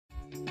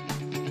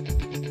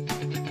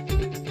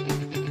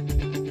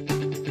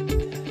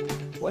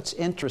what's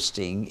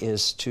interesting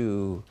is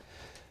to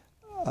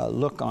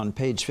look on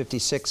page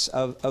 56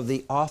 of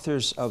the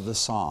authors of the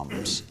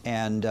Psalms.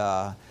 And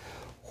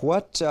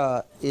what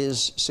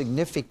is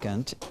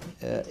significant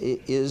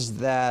is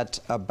that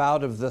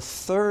about of the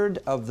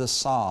third of the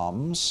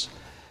Psalms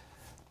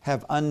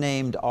have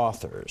unnamed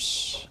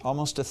authors,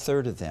 almost a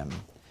third of them.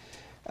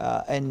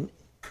 And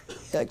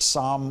like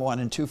Psalm 1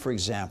 and 2, for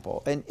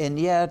example. And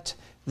yet,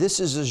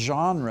 this is a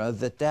genre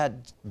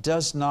that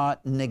does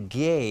not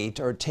negate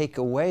or take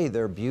away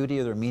their beauty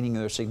or their meaning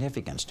or their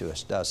significance to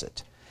us, does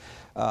it?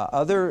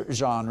 Other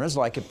genres,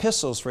 like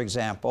epistles, for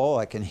example,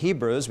 like in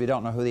Hebrews, we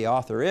don't know who the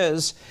author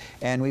is,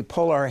 and we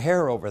pull our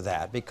hair over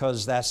that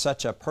because that's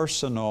such a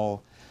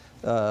personal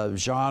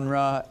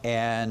genre,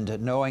 and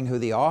knowing who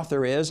the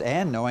author is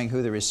and knowing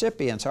who the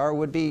recipients are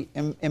would be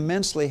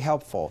immensely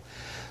helpful.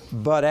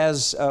 But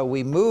as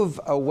we move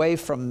away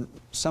from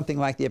something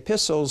like the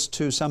epistles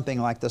to something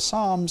like the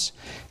Psalms,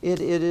 it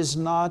is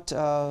not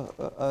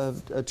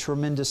a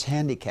tremendous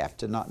handicap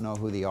to not know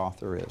who the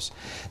author is.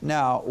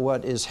 Now,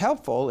 what is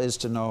helpful is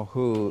to know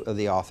who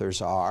the authors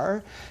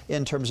are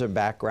in terms of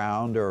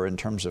background or in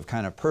terms of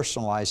kind of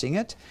personalizing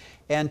it,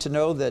 and to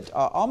know that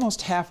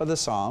almost half of the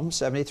Psalms,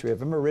 73 of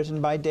them, are written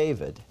by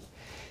David.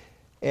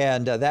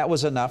 And that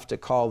was enough to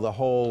call the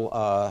whole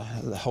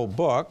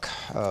book,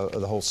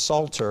 the whole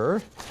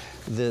Psalter,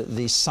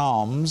 the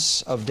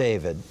Psalms of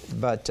David.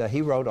 But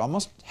he wrote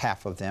almost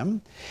half of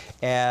them.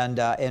 And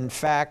in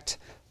fact,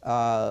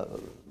 other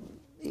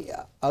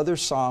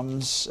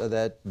Psalms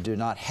that do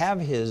not have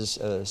his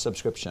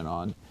subscription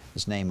on,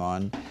 his name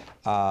on,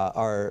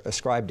 are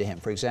ascribed to him.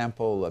 For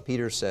example,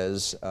 Peter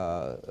says,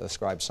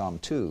 ascribe Psalm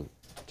 2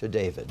 to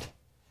David.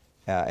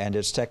 And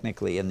it's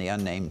technically in the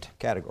unnamed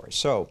category.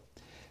 So,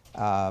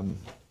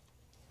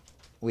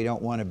 we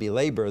don't want to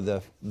belabor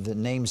the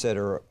names that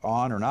are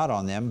on or not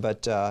on them,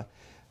 but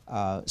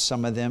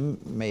some of them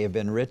may have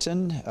been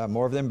written,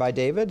 more of them by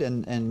David,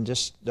 and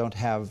just don't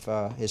have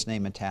his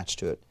name attached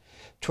to it.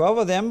 12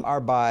 of them are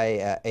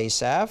by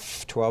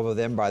Asaph, 12 of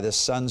them by the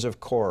sons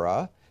of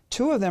Korah,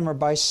 2 of them are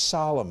by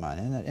Solomon.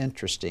 Isn't that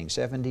interesting?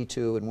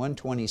 72 and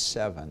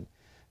 127.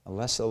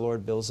 Unless the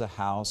Lord builds a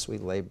house, we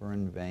labor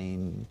in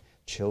vain.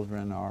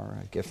 Children are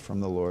a gift from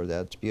the Lord.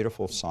 That's a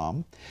beautiful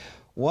psalm.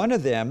 One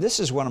of them, this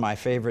is one of my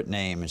favorite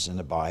names in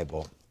the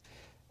Bible.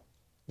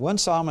 One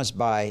psalm is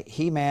by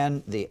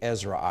Heman the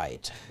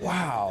Ezraite.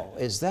 Wow,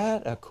 is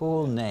that a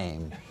cool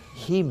name?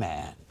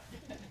 Heman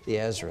the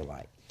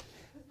Ezraite.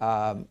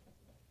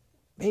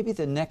 Maybe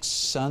the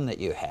next son that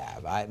you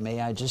have,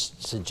 may I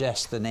just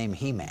suggest the name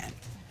Heman?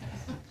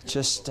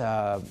 Just,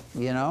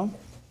 you know,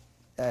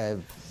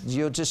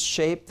 you'll just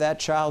shape that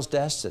child's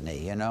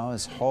destiny, you know,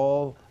 his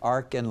whole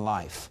arc in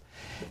life.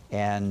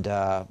 And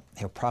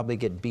he'll probably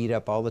get beat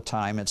up all the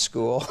time at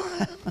school.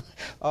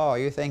 Oh,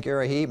 you think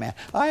you're a He-Man?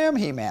 I am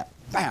He-Man.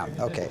 Bam,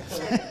 okay.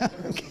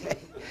 Okay.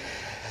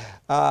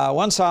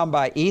 One psalm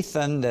by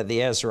Ethan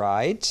the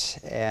Ezraite,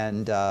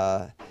 and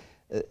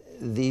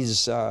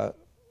these are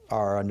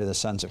under the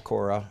sons of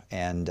Korah,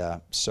 and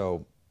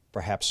so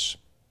perhaps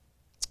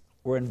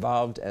we're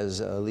involved as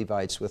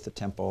Levites with the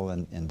temple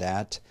and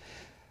that.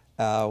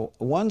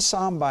 One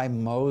psalm by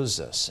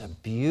Moses, a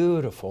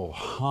beautiful,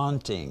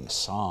 haunting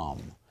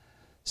psalm,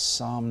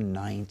 Psalm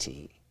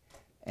 90,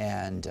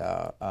 and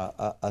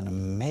an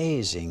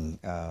amazing,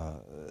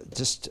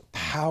 just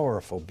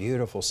powerful,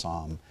 beautiful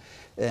psalm.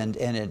 And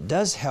it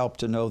does help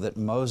to know that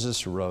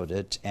Moses wrote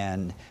it,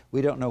 and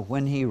we don't know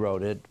when he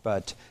wrote it,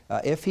 but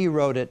if he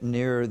wrote it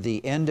near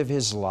the end of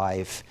his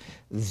life,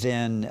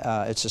 then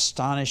it's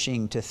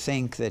astonishing to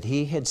think that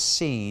he had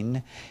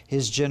seen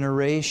his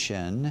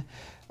generation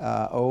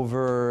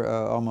over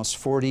almost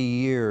 40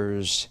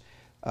 years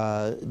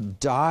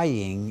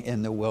dying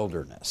in the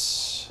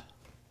wilderness.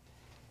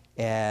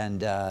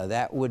 And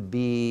that would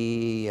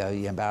be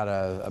about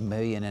 1.5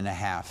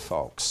 million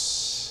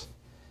folks.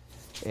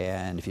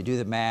 And if you do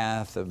the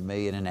math, 1.5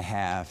 million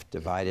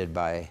divided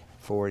by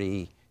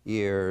 40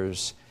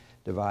 years,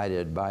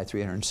 divided by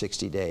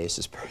 360 days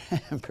is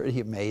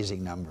pretty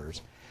amazing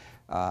numbers.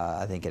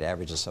 I think it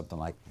averages something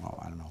like, oh,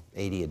 I don't know,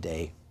 80 a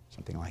day,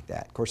 something like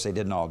that. Of course, they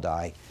didn't all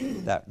die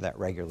that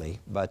regularly,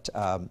 but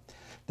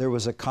there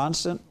was a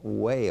constant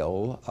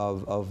wail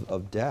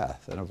of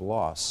death and of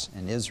loss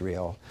in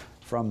Israel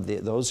from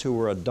those who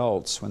were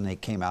adults when they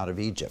came out of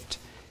Egypt.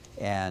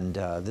 And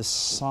this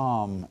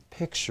psalm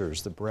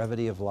pictures the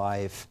brevity of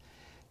life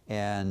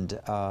and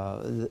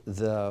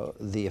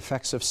the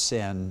effects of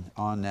sin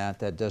on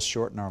that does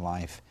shorten our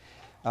life.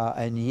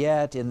 And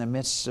yet, in the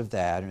midst of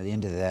that, or the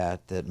end of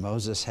that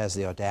Moses has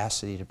the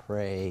audacity to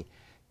pray,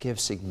 give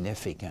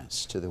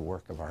significance to the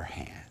work of our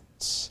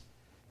hands.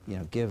 You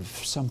know, give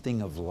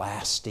something of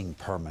lasting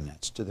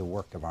permanence to the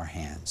work of our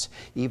hands,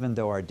 even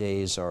though our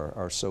days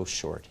are so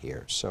short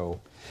here.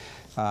 So,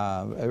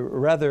 a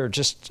rather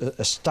just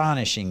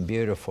astonishing,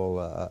 beautiful,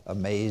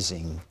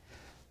 amazing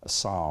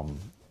psalm.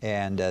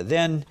 And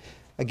then,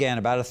 again,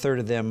 about a third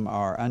of them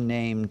are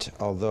unnamed,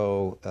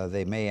 although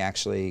they may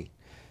actually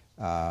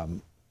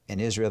in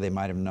Israel, they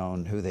might have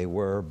known who they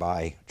were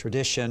by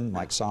tradition,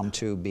 like Psalm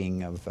 2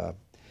 being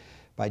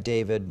by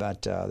David,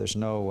 but there's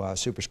no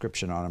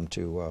superscription on them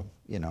to,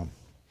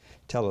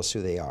 tell us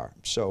who they are.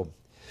 So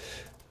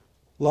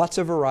lots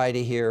of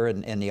variety here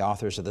in the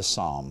authors of the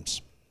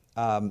Psalms.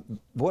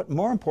 What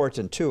more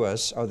important to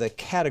us are the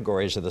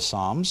categories of the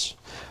Psalms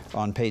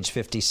on page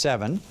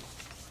 57.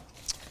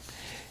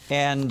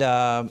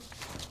 And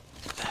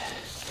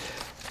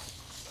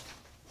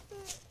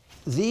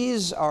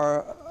these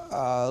are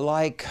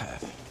like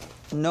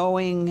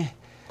knowing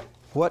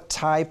what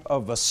type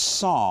of a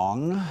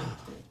song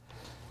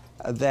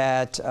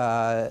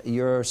that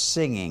you're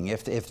singing.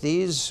 If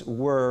these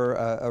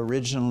were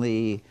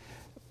originally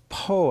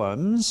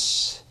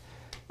poems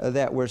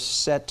that were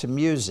set to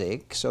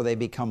music, so they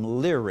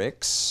become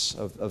lyrics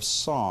of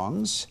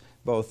songs,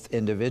 both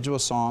individual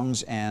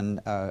songs and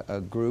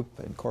a group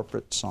and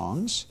corporate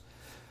songs,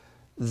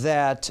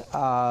 that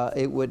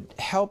it would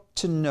help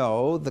to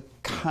know the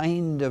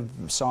kind of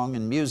song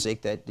and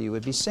music that you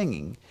would be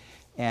singing.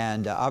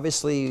 And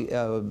obviously,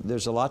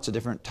 there's lots of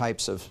different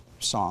types of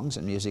songs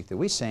and music that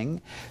we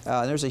sing.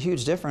 There's a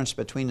huge difference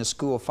between a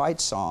school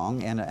fight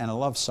song and a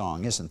love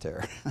song, isn't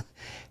there?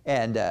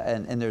 and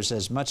there's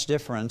as much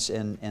difference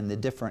in the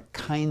different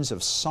kinds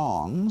of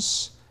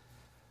songs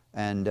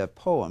and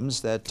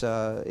poems that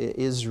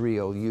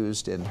Israel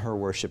used in her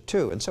worship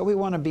too. And so we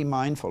want to be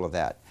mindful of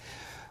that.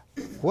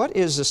 What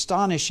is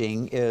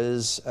astonishing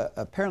is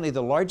apparently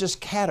the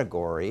largest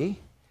category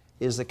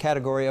is the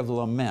category of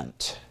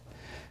lament.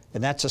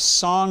 And that's a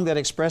song that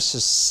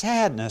expresses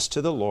sadness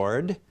to the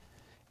Lord.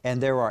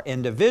 And there are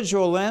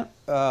individual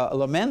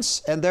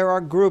laments and there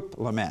are group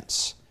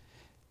laments.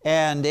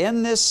 And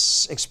in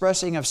this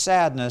expressing of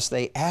sadness,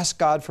 they ask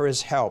God for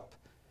His help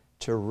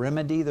to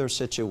remedy their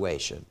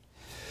situation.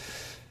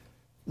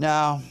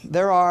 Now,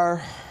 there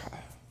are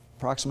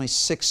approximately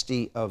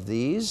 60 of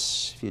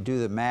these. If you do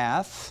the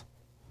math,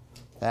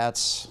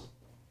 that's,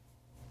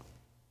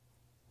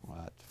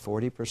 what,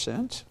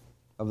 40%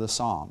 of the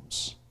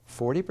Psalms.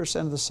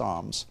 40% of the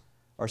Psalms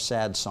are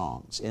sad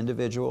songs,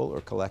 individual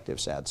or collective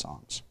sad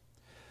songs.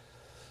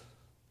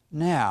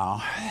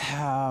 Now,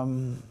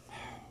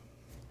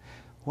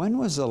 when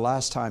was the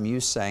last time you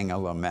sang a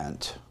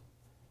lament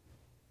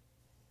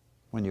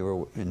when you were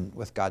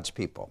with God's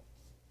people?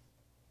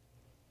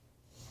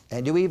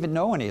 And do we even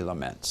know any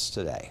laments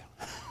today?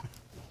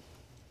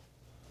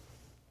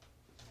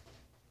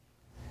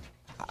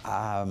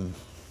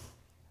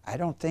 I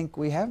don't think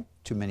we have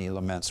too many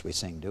laments we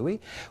sing, do we?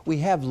 We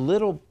have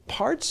little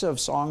parts of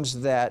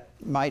songs that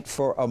might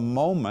for a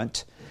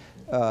moment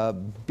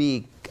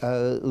be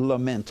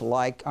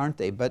lament-like, aren't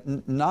they?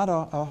 But not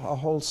a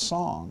whole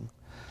song.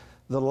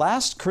 The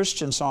last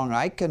Christian song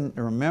I can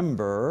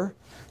remember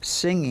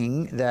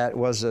singing that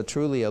was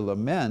truly a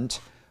lament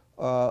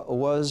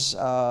was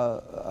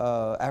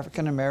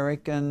African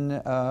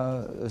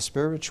American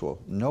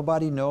spiritual.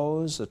 Nobody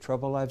knows the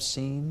trouble I've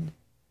seen.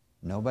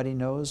 Nobody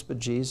knows but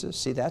Jesus.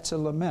 See, that's a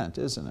lament,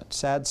 isn't it?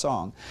 Sad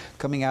song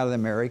coming out of the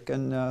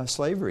American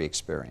slavery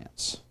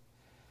experience.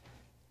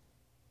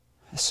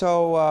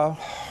 So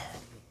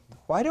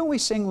why don't we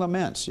sing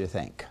laments, do you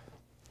think?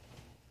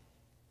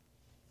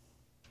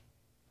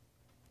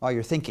 While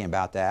you're thinking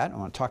about that, I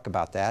want to talk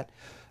about that.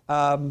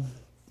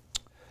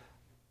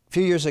 A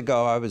few years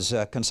ago, I was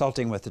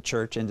consulting with the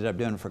church, ended up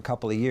doing it for a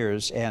couple of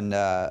years, and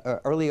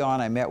early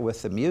on I met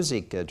with the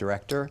music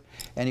director,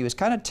 and he was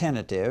kind of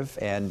tentative,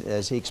 and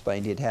as he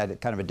explained, he'd had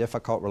kind of a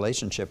difficult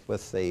relationship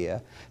with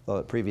the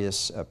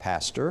previous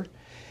pastor.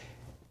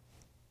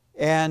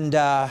 And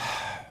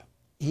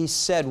he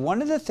said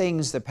one of the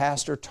things the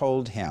pastor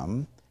told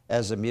him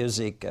as a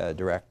music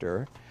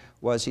director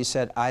was, he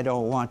said, I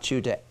don't want you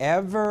to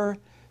ever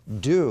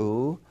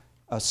do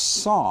a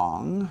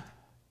song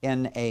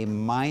in a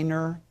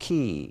minor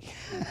key.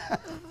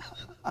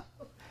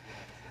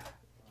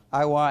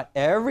 I want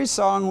every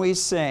song we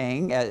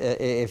sing,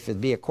 if it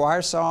be a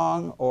choir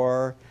song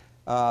or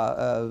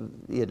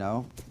you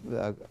know,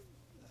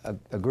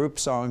 a group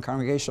song,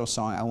 congregational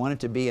song, I want it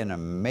to be in a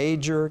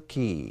major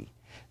key.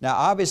 Now,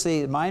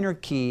 obviously, minor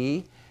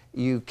key,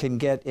 you can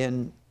get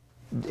in,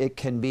 it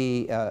can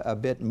be a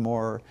bit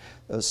more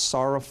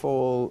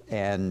sorrowful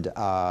and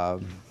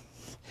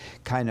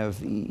kind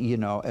of, you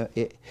know,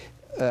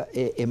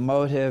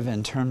 emotive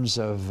in terms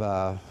of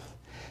a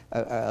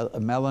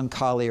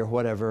melancholy or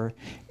whatever.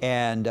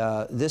 And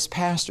this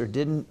pastor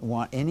didn't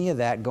want any of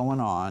that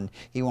going on.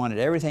 He wanted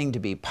everything to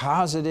be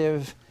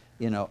positive,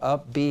 you know,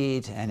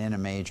 upbeat and in a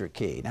major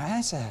key. Now,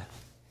 isn't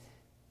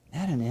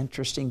that an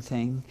interesting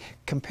thing?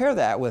 Compare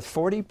that with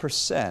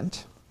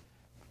 40%,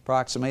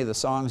 approximately, the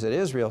songs that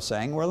Israel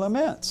sang were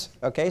laments.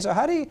 Okay, so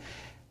how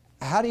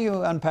do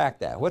you unpack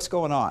that? What's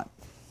going on?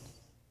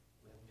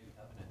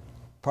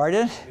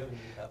 Pardon?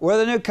 We're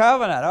the new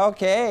covenant.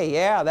 Okay,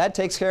 yeah, that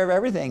takes care of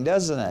everything,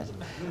 doesn't it?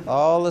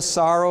 All the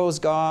sorrow is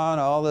gone,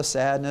 all the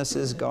sadness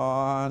is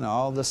gone,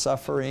 all the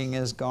suffering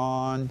is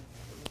gone.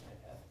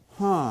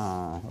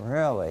 Huh,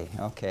 really?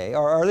 Okay,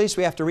 or at least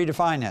we have to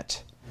redefine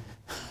it.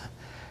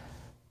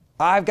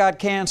 I've got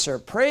cancer.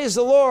 Praise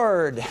the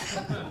Lord. That's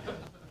just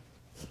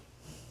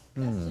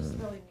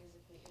really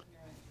musically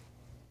ignorant.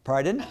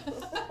 Pardon?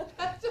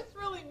 That's just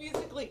really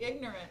musically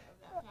ignorant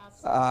of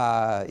that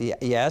passage.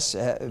 Yes,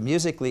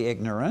 musically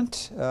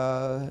ignorant.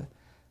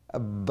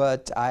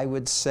 But I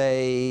would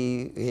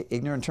say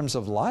ignorant in terms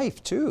of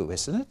life too,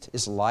 isn't it?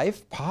 Is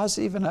life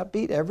positive and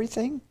upbeat,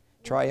 everything?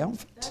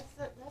 Triumphant?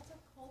 That's a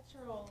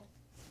cultural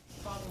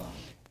problem.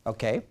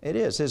 Okay, it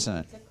is, isn't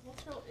it? It's a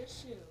cultural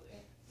issue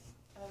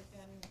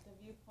and the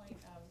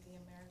viewpoint of the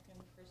American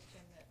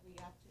Christian that we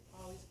have to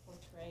always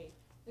portray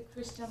the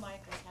Christian life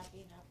as happy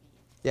and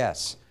upbeat.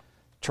 Yes.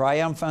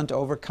 Triumphant,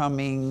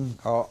 overcoming,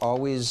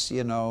 always,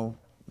 you know,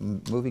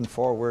 moving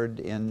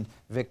forward in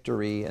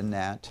victory and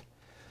that.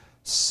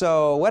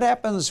 So what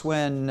happens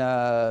when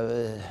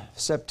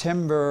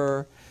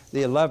September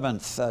the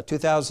 11th,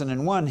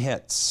 2001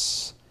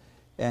 hits,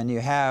 and you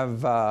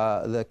have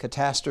the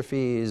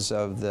catastrophes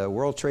of the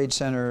World Trade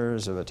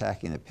Centers, of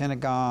attacking the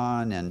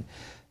Pentagon, and,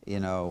 you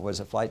know, was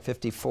it Flight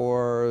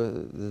 54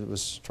 that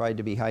was tried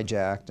to be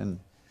hijacked, and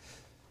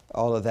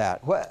all of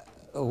that. What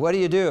do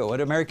you do? What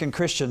do American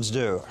Christians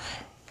do?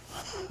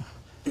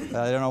 They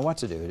don't know what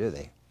to do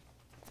they?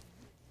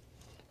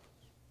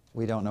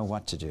 We don't know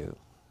what to do.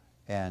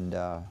 And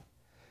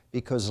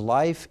because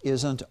life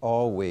isn't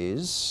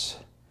always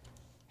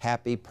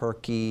happy,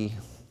 perky,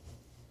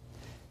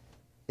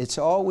 it's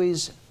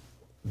always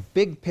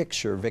big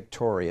picture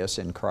victorious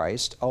in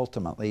Christ,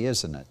 ultimately,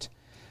 isn't it?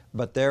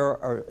 But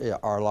there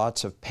are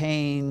lots of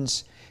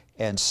pains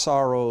and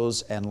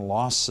sorrows and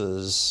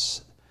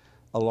losses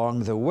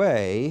along the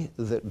way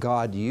that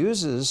God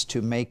uses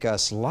to make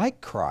us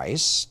like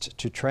Christ,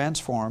 to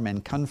transform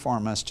and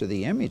conform us to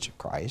the image of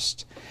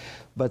Christ.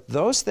 But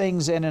those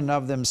things in and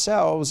of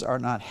themselves are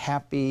not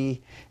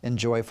happy and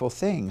joyful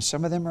things.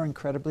 Some of them are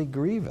incredibly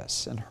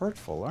grievous and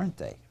hurtful, aren't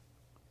they?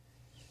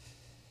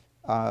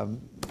 Our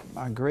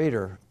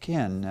greater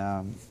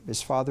kin,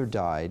 his father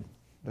died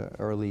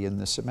early in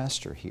the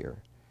semester here.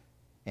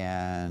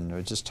 And I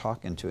was just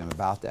talking to him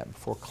about that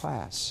before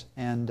class.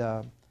 And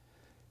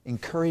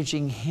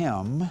encouraging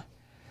him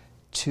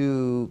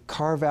to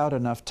carve out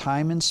enough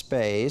time and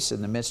space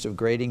in the midst of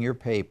grading your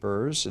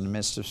papers, in the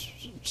midst of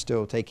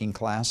still taking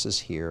classes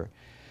here,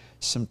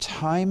 some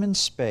time and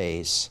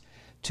space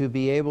to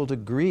be able to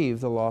grieve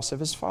the loss of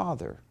his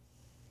father.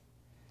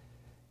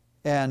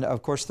 And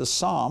of course the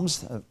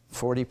Psalms,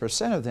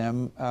 40% of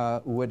them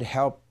would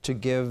help to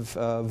give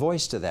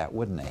voice to that,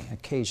 wouldn't they?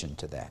 Occasion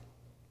to that.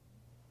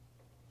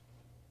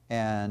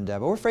 And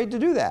but we're afraid to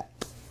do that.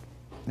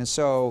 And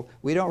so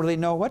we don't really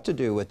know what to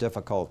do with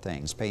difficult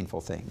things, painful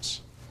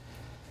things.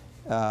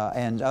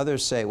 And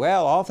others say,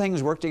 well, all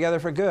things work together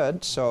for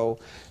good. So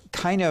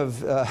kind of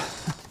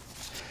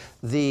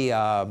the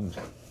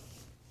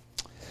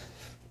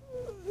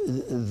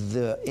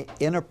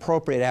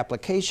inappropriate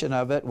application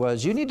of it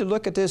was, you need to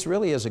look at this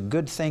really as a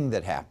good thing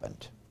that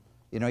happened.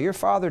 You know, your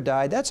father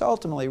died, that's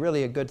ultimately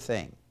really a good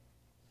thing.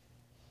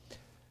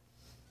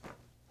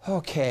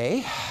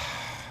 Okay.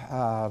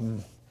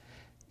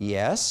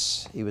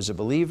 Yes, he was a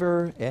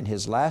believer, and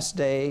his last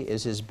day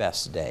is his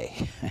best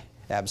day.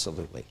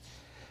 Absolutely.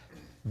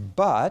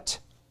 But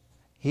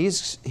he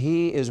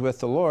is with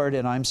the Lord,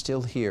 and I'm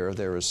still here.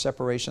 There is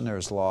separation, there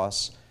is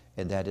loss,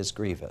 and that is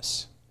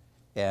grievous.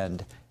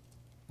 And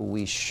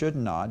we should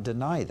not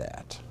deny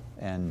that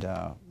and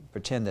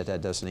pretend that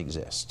that doesn't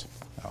exist.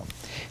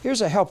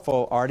 Here's a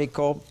helpful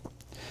article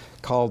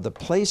called "The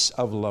Place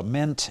of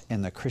Lament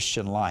in the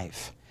Christian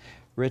Life,"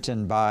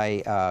 written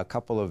by a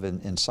couple of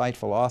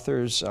insightful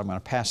authors. I'm going to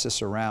pass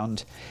this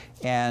around.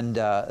 And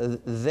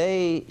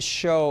they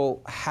show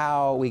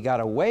how we got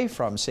away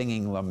from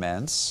singing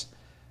laments,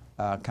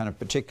 kind of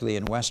particularly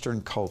in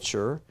Western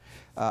culture,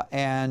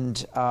 and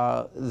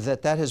that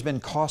has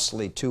been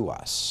costly to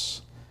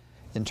us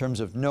in terms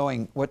of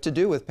knowing what to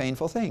do with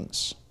painful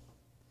things.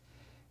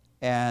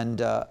 And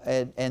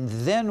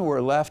then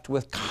we're left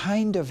with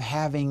kind of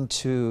having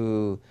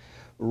to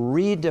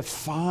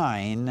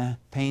redefine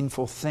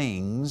painful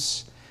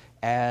things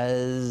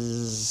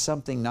as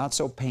something not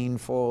so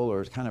painful,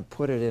 or kind of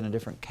put it in a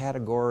different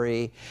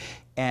category.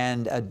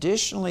 And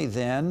additionally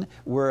then,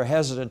 we're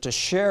hesitant to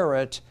share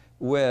it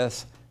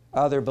with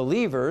other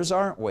believers,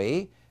 aren't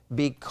we?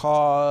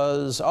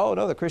 Because, oh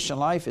no, the Christian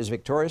life is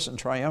victorious and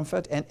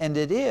triumphant, and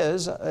it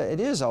is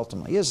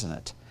ultimately, isn't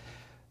it?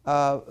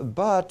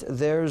 But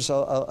there's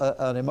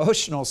an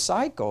emotional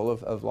cycle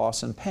of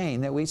loss and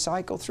pain that we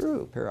cycle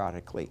through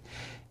periodically.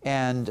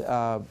 And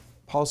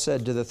Paul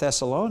said to the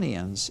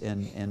Thessalonians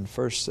in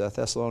 1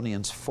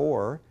 Thessalonians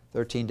 4,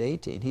 13 to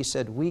 18, he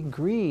said, we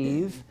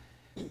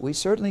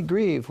certainly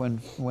grieve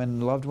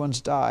when loved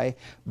ones die,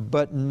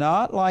 but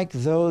not like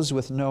those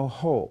with no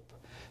hope.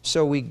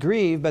 So we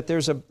grieve, but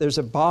there's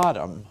a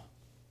bottom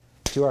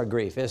to our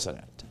grief, isn't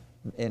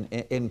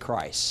it, in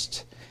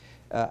Christ.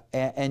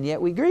 And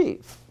yet we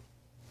grieve.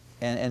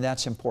 And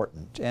that's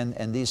important.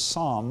 And these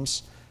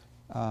Psalms,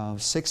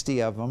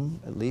 60 of them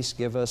at least,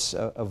 give us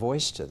a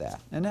voice to that.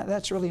 And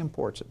that's really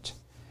important.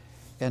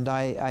 And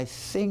I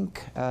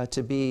think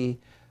to be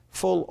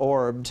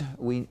full-orbed,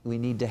 we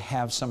need to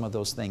have some of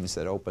those things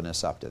that open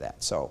us up to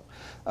that. So,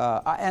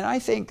 and I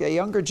think the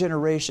younger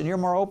generation, you're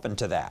more open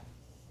to that.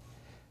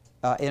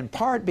 In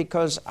part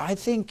because I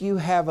think you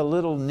have a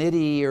little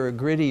nitty or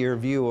grittier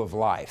view of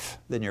life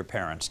than your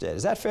parents did.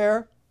 Is that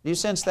fair? Do you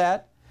sense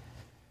that?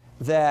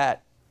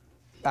 That,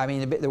 I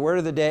mean, the word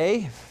of the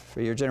day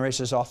for your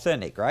generation is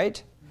authentic,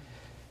 right?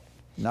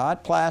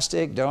 Not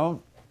plastic,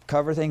 don't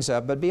cover things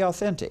up, but be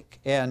authentic.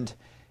 And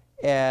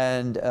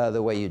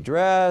the way you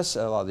dress,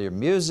 a lot of your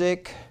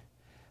music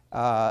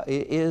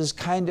is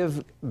kind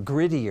of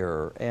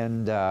grittier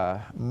and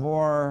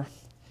more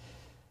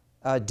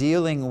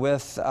dealing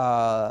with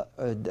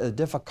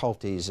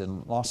difficulties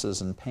and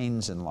losses and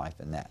pains in life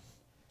and that.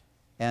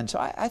 And so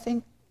I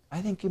think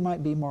you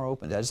might be more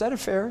open to that. Is that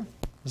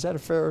a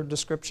fair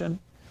description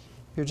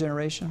of your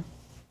generation?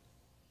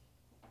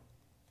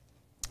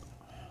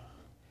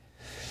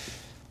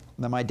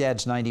 Now, my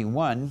dad's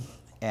 91,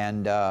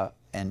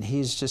 and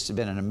he's just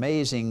been an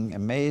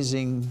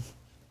amazing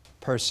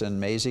person,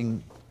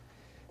 amazing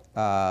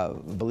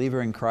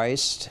believer in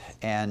Christ,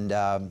 and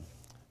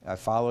I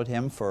followed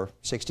him for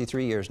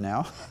 63 years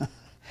now.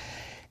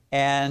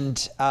 And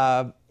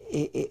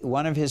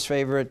one of his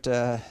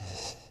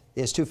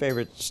two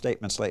favorite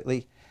statements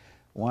lately,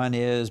 one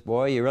is,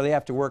 boy, you really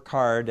have to work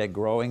hard at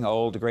growing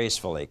old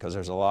gracefully, because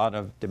there's a lot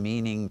of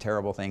demeaning,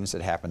 terrible things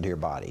that happen to your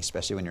body,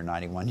 especially when you're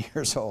 91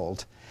 years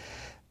old.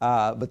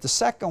 But the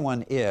second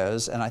one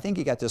is, and I think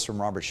you got this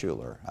from Robert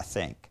Schuller, I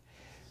think,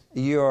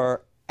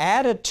 your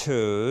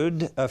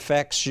attitude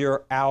affects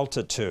your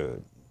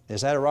altitude.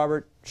 Is that a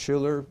Robert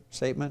Schuller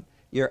statement?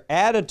 Your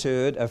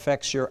attitude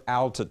affects your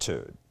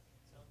altitude.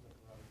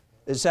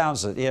 It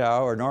sounds,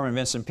 or Norman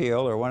Vincent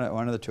Peale, or one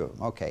of the two of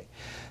them. Okay.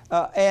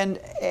 And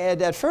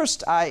at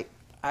first, I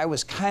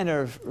was kind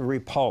of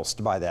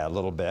repulsed by that a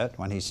little bit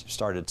when he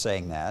started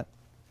saying that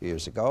a few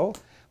years ago.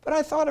 But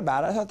I thought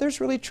about it. I thought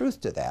there's really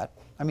truth to that.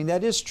 I mean,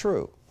 that is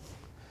true.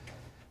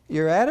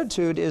 Your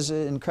attitude is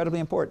incredibly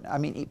important. I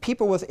mean,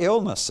 people with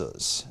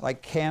illnesses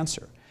like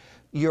cancer,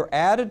 your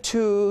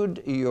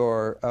attitude,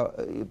 your,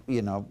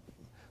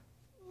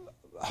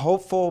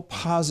 hopeful,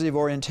 positive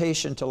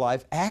orientation to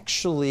life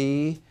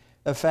actually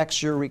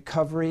affects your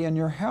recovery and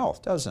your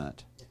health, doesn't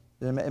it?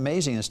 It's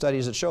amazing, the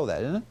studies that show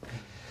that, isn't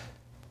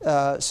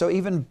it? So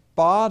even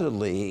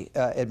bodily,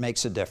 it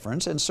makes a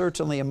difference, and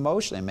certainly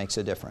emotionally it makes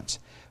a difference.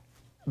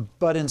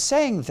 But in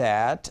saying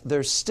that,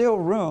 there's still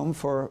room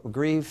for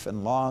grief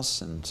and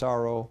loss and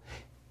sorrow.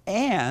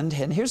 And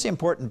here's the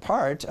important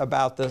part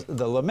about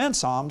the lament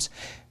psalms,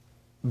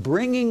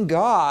 bringing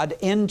God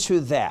into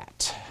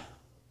that.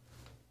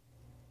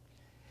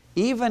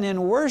 Even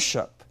in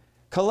worship,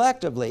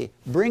 collectively,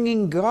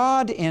 bringing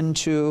God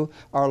into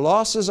our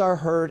losses, our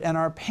hurt, and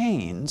our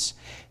pains,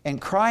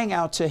 and crying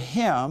out to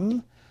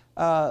Him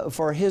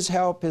for His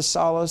help, His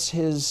solace,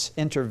 His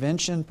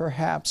intervention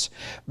perhaps,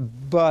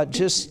 but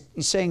just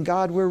saying,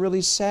 God, we're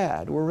really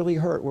sad, we're really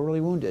hurt, we're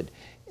really wounded.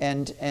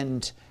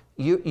 And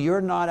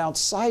you're not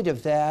outside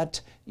of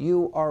that,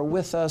 you are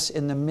with us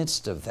in the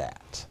midst of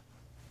that.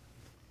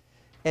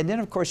 And then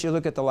of course you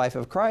look at the life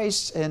of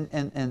Christ,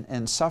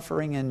 and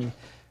suffering and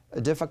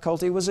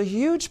difficulty was a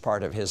huge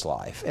part of His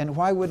life. And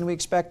why wouldn't we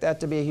expect that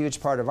to be a huge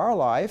part of our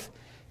life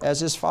as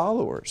His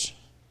followers?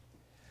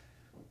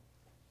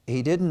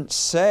 He didn't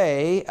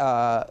say,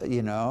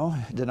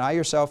 deny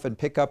yourself and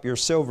pick up your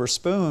silver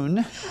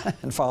spoon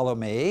and follow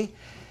me.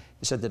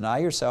 He said, deny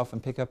yourself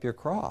and pick up your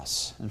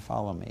cross and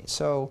follow me.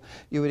 So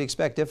you would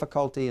expect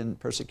difficulty and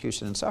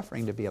persecution and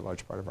suffering to be a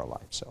large part of our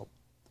life. So,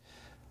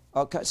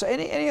 okay. So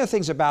any other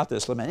things about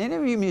this lament? Any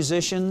of you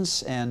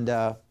musicians, and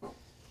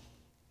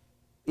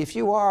if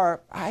you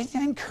are, I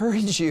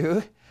encourage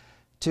you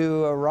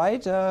to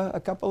write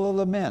a couple of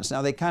laments.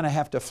 Now, they kind of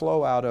have to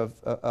flow out of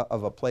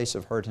a place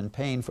of hurt and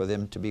pain for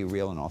them to be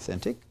real and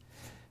authentic.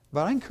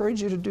 But I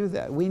encourage you to do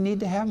that. We need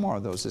to have more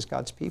of those as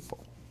God's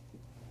people.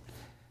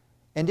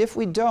 And if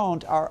we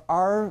don't,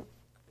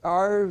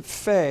 our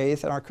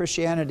faith and our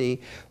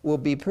Christianity will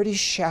be pretty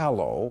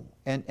shallow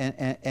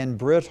and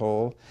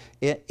brittle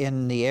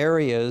in the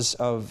areas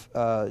of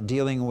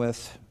dealing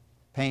with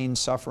pain,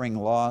 suffering,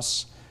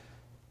 loss,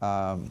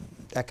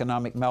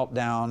 economic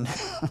meltdown,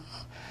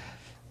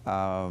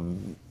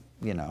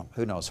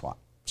 who knows what.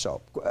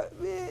 So,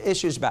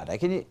 issues about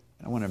that. I don't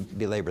want to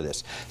belabor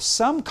this.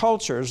 Some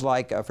cultures,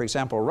 like, for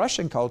example,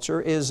 Russian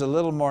culture, is a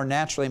little more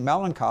naturally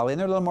melancholy, and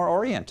they're a little more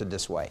oriented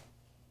this way.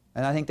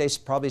 And I think they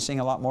probably sing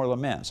a lot more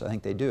laments, I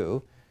think they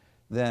do,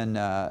 than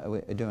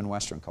we do in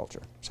Western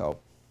culture. So,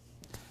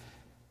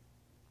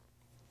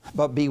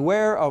 but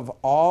beware of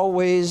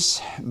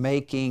always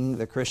making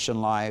the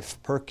Christian life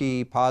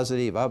perky,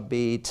 positive,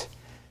 upbeat,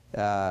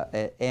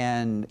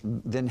 and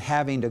then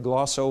having to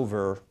gloss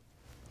over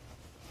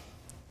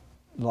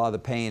a lot of the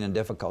pain and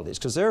difficulties.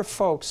 Because there are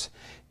folks,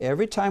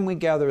 every time we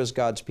gather as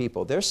God's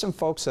people, there's some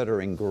folks that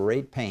are in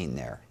great pain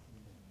there.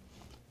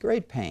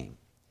 Great pain.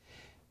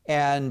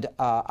 And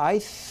I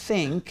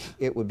think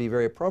it would be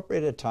very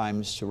appropriate at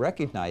times to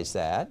recognize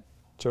that,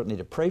 certainly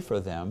to pray for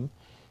them,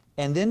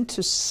 and then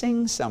to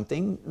sing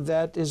something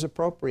that is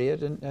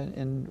appropriate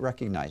in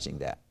recognizing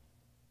that.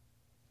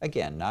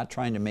 Again, not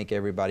trying to make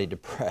everybody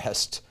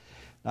depressed,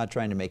 not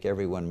trying to make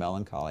everyone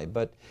melancholy,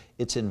 but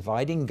it's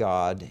inviting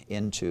God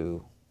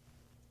into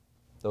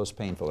those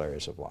painful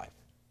areas of life.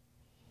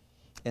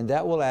 And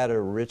that will add a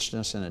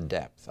richness and a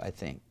depth, I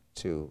think,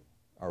 to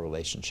our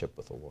relationship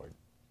with the Lord.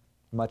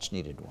 Much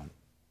needed one.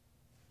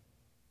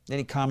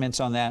 Any comments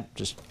on that?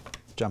 Just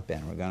jump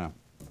in. We're going to...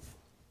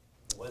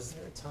 Was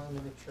there a time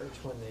in the church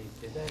when they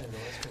did that in the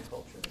Western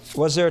culture?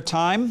 Was there a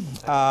time?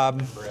 I don't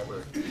remember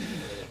ever hearing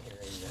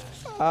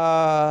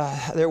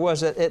that. There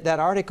was that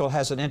article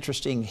has an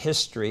interesting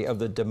history of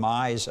the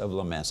demise of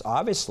laments.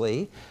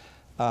 Obviously,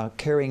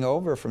 carrying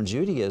over from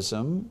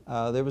Judaism,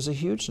 there was a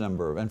huge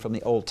number, and from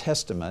the Old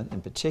Testament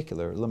in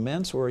particular,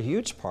 laments were a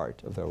huge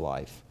part of their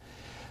life.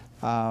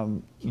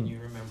 Can you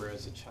remember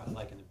as a child,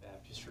 like in the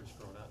Baptist church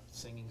growing up,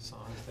 singing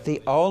songs?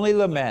 The only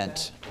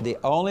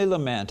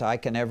lament I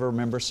can ever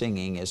remember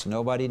singing is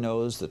 "Nobody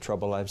knows the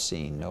trouble I've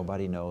seen,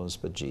 nobody knows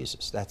but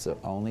Jesus." That's the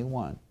only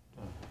one.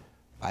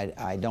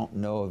 I don't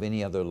know of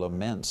any other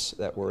laments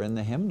that were in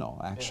the hymnal,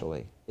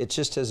 actually. Yeah. It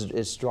just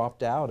it's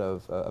dropped out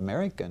of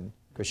American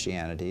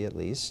Christianity, at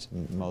least,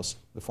 in most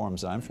the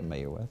forms I'm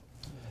familiar with.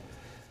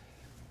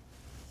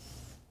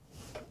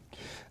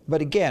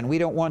 But again, we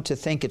don't want to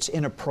think it's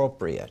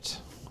inappropriate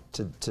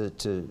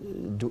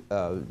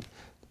to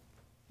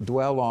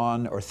dwell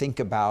on or think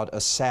about a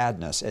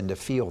sadness and to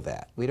feel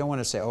that. We don't want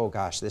to say, oh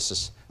gosh,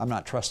 I'm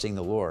not trusting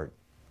the Lord.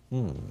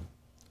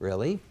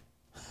 Really?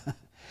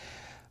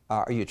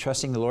 Are you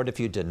trusting the Lord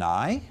if you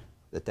deny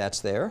that that's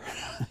there?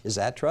 Is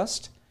that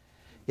trust?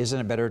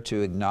 Isn't it better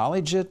to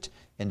acknowledge it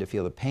and to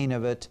feel the pain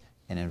of it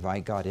and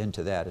invite God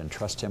into that and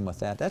trust Him with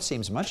that? That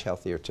seems much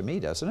healthier to me,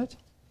 doesn't it?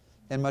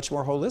 And much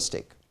more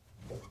holistic.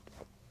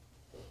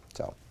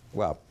 So,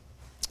 well,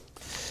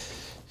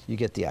 you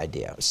get the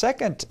idea.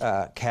 Second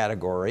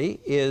category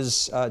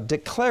is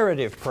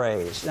declarative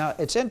praise. Now,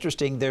 it's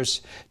interesting.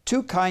 There's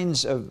two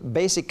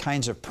basic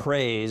kinds of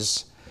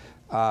praise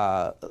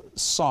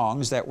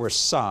songs that were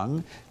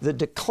sung. The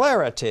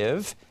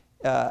declarative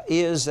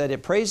is that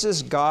it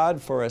praises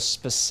God for a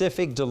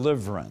specific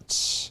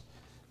deliverance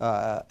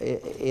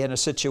in a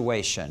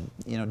situation.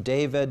 You know,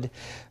 David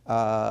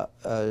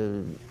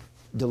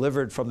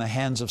delivered from the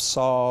hands of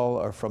Saul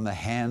or from the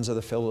hands of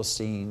the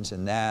Philistines,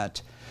 and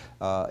that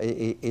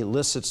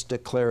elicits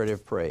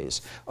declarative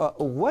praise.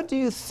 What do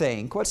you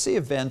think, what's the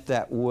event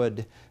that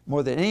would,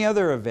 more than any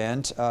other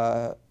event,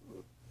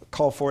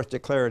 call forth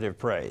declarative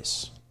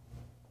praise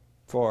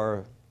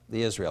for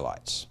the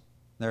Israelites,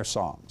 their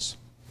songs?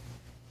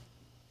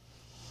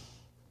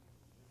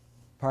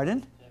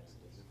 Pardon?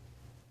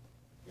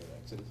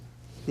 Exodus.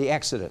 The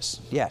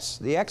Exodus, yes,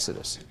 the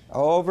Exodus.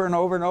 Over and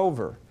over and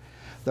over.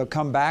 They'll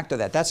come back to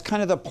that. That's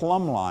kind of the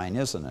plumb line,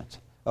 isn't it,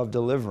 of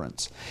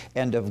deliverance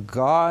and of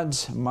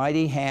God's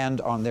mighty hand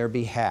on their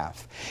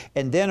behalf.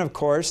 And then, of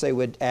course, they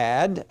would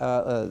add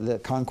the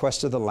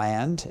conquest of the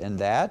land and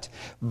that.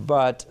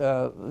 But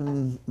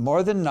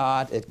more than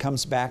not, it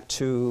comes back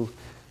to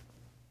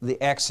the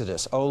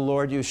Exodus. Oh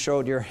Lord, you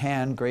showed your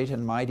hand great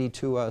and mighty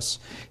to us,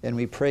 and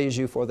we praise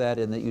you for that,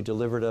 and that you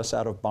delivered us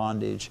out of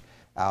bondage,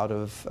 out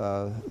of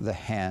the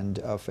hand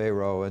of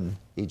Pharaoh and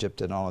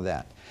Egypt and all of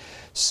that.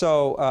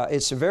 So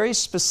it's a very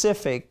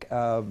specific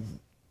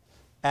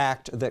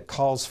act that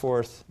calls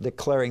forth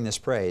declaring this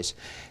praise.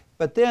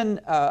 But then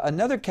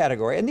another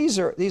category, and these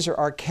are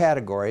our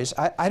categories.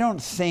 I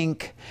don't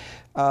think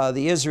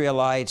the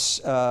Israelites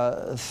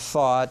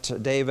thought,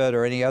 David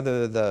or any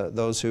other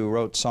those who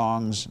wrote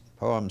songs,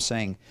 poems,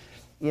 saying,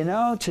 you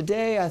know,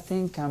 today I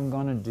think I'm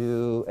going to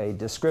do a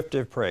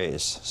descriptive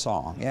praise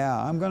song. Yeah,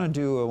 I'm going to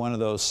do one of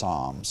those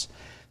psalms.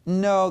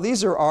 No,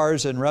 these are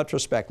ours in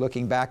retrospect,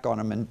 looking back on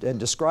them and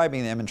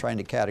describing them and trying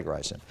to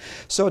categorize them.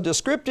 So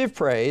descriptive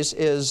praise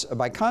is,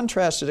 by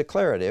contrast to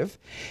declarative,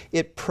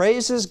 it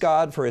praises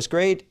God for His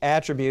great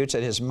attributes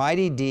and His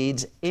mighty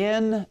deeds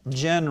in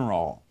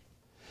general.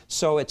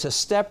 So it's a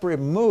step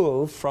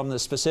removed from the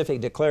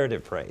specific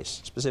declarative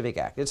praise, specific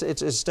act.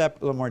 It's a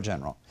step a little more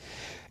general.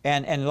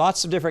 And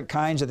lots of different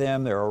kinds of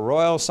them. There are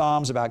royal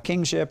psalms about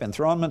kingship,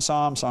 enthronement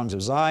psalms, songs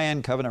of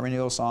Zion, covenant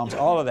renewal psalms,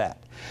 all of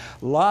that.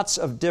 Lots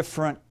of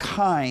different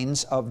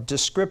kinds of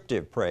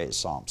descriptive praise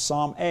psalms.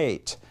 Psalm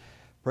 8,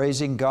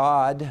 praising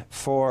God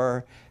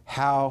for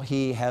how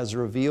He has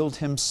revealed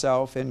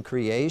Himself in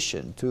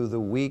creation to the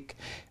weak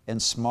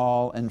and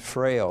small and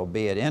frail,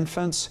 be it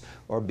infants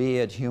or be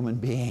it human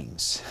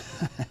beings.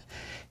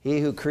 He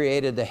who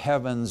created the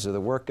heavens, or the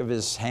work of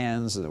His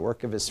hands, or the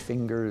work of His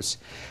fingers.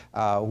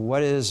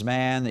 What is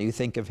man that you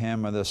think of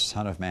him, or the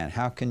Son of Man?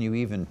 How can you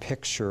even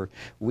picture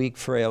weak,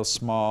 frail,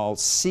 small,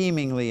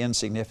 seemingly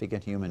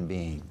insignificant human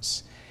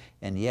beings?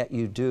 And yet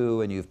you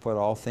do, and you've put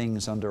all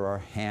things under our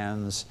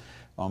hands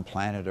on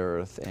planet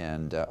Earth.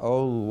 And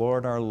oh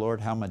Lord, our Lord,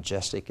 how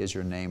majestic is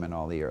your name in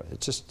all the earth.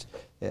 It's just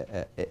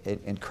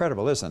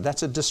incredible, isn't it?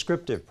 That's a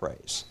descriptive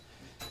praise.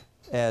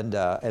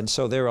 And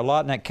so there are a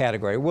lot in that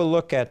category. We'll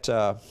look at,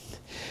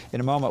 in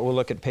a moment, we'll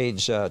look at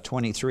page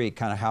 23,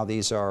 kind of how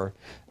these are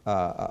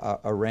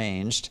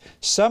arranged.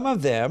 Some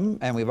of them,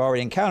 and we've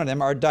already encountered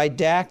them, are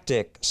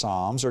didactic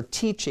psalms or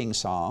teaching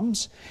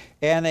psalms.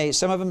 And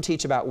some of them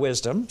teach about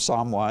wisdom.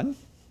 Psalm 1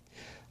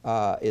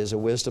 is a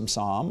wisdom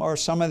psalm. Or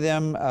some of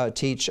them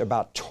teach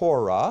about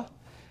Torah.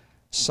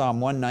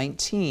 Psalm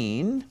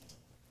 119,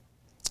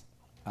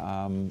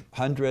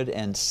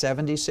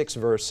 176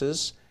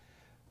 verses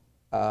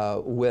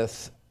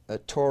with a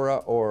Torah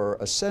or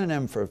a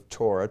synonym for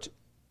Torah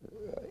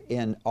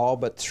in all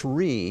but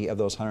 3 of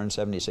those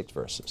 176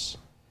 verses.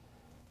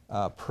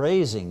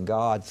 Praising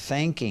God,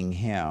 thanking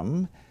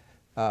Him,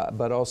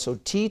 but also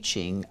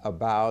teaching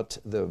about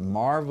the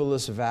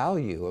marvelous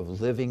value of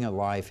living a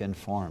life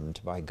informed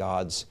by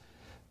God's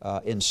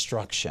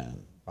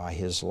instruction, by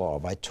His law,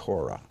 by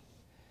Torah.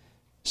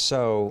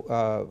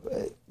 So,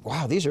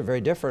 wow, these are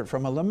very different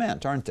from a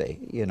lament, aren't they?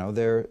 You know,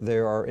 they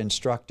are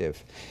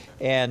instructive.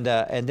 And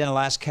then the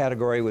last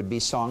category would be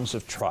songs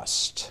of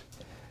trust,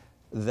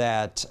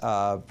 that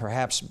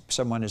perhaps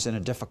someone is in a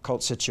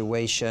difficult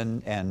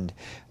situation and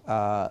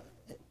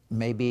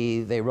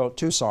maybe they wrote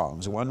 2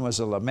 songs. One was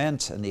a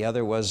lament and the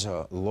other was,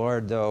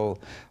 Lord, though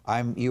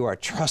you are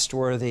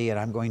trustworthy and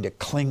I'm going to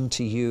cling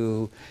to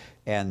you.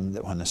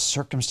 And when the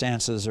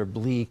circumstances are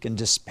bleak and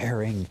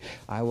despairing,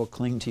 I will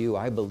cling to you,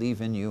 I believe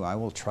in you, I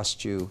will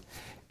trust you,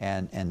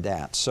 and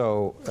that.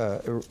 So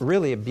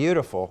really a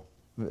beautiful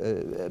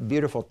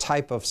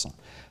type of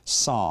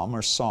psalm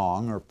or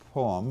song or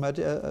poem,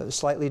 but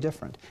slightly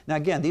different. Now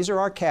again, these are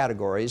our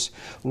categories,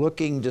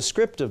 looking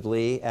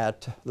descriptively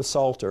at the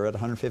Psalter at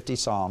 150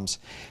 psalms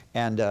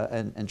and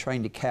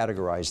trying to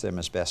categorize them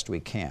as best we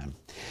can.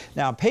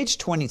 Now page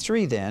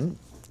 23 then,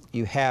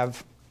 you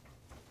have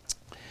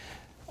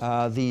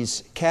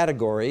these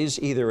categories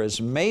either as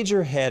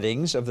major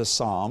headings of the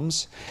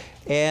Psalms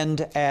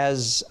and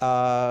as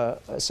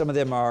some of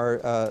them are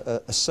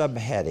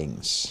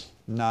subheadings.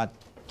 Not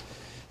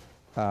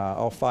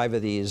all 5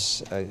 of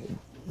these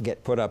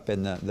get put up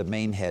in the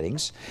main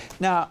headings.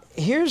 Now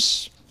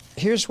here's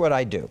what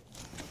I do.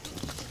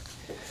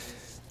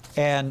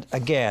 And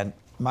again,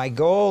 my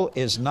goal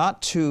is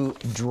not to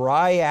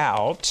dry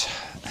out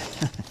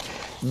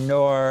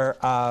nor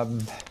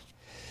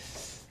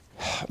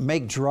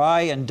make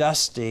dry and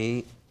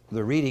dusty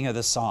the reading of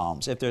the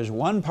Psalms. If there's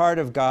one part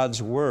of God's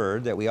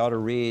Word that we ought to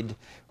read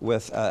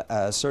with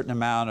a certain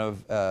amount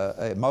of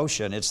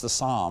emotion, it's the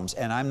Psalms.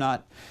 And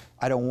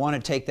I don't want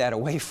to take that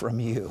away from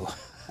you.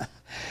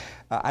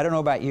 I don't know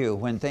about you,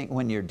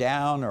 when you're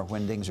down or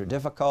when things are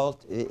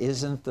difficult,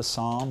 isn't the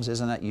Psalms,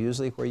 isn't that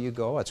usually where you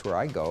go? That's where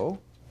I go.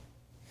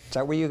 Is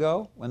that where you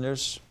go when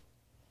there's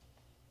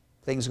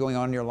things going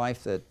on in your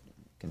life that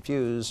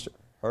confused,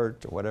 or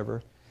hurt, or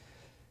whatever?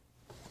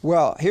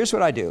 Well, here's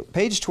what I do.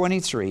 Page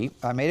 23,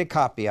 I made a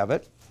copy of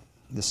it.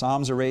 The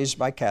Psalms are raised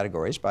by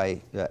categories by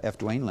F.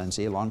 Dwayne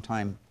Lindsay, a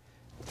longtime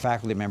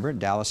faculty member at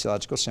Dallas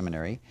Theological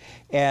Seminary.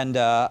 And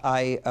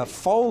I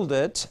fold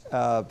it,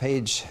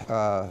 page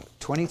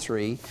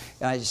 23,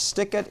 and I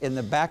stick it in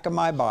the back of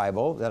my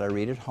Bible that I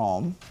read at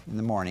home in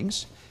the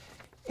mornings.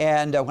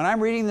 And when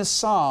I'm reading the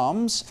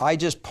Psalms, I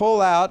just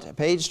pull out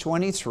page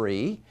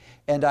 23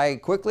 and I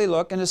quickly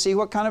look and to see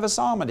what kind of a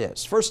psalm it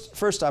is.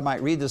 First I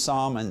might read the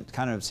psalm and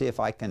kind of see if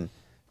I can,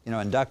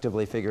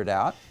 inductively figure it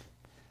out.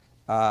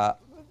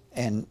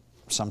 And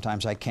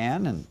sometimes I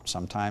can, and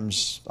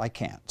sometimes I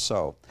can't.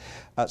 So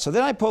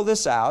then I pull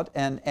this out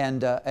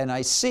and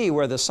I see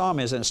where the psalm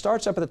is, and it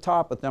starts up at the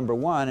top with number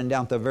 1 and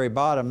down at the very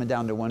bottom and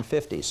down to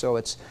 150. So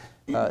it's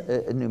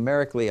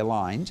numerically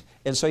aligned.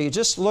 And so you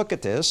just look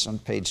at this on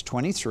page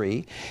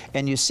 23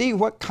 and you see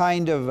what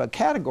kind of a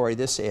category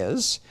this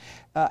is.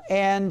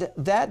 And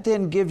that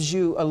then gives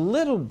you a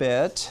little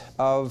bit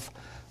of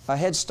a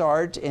head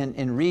start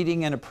in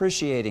reading and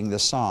appreciating the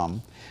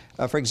psalm.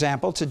 For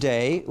example,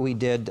 today we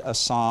did a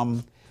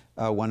Psalm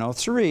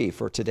 103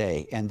 for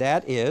today, and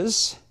that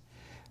is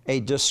a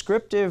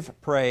descriptive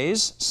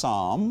praise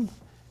psalm.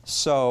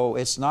 So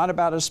it's not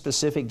about a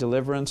specific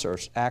deliverance or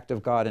act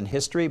of God in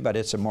history, but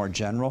it's a more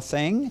general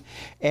thing.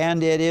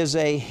 And it is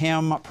a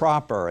hymn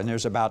proper, and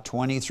there's about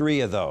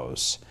 23 of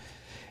those.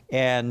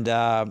 And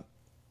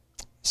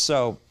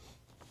so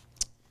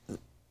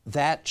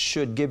that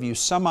should give you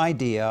some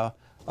idea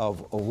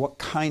of what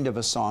kind of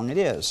a song it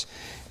is.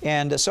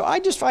 And so I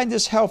just find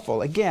this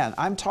helpful. Again,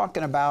 I'm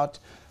talking about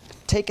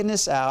taking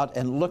this out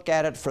and look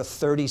at it for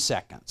 30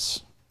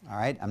 seconds. All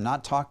right? I'm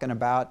not talking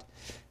about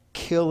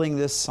killing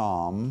this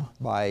psalm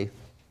by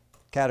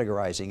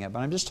categorizing it, but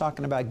I'm just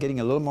talking about getting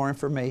a little more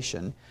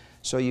information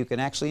so you can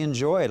actually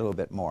enjoy it a little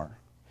bit more.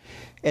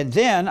 And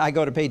then I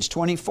go to page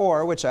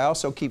 24, which I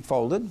also keep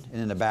folded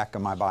in the back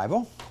of my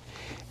Bible.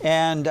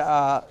 And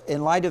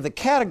in light of the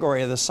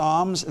category of the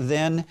Psalms,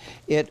 then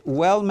it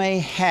well may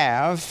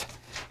have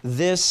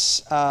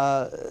this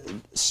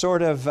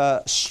sort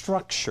of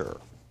structure.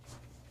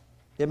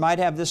 It might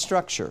have this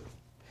structure.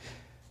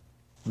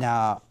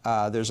 Now,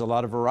 there's a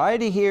lot of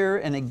variety here,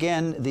 and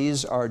again,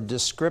 these are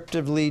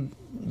descriptively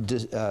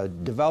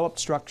developed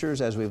structures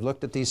as we've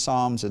looked at these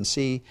Psalms and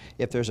see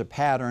if there's a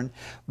pattern.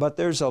 But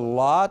there's a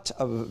lot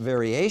of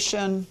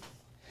variation.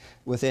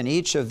 within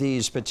each of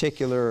these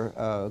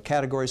particular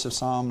categories of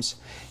psalms.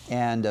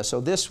 And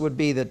so this would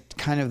be the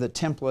kind of the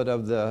template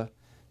of the,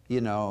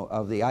 you know,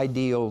 of the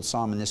ideal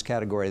psalm in this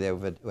category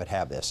that would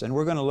have this. And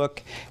we're going to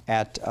look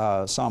at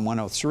Psalm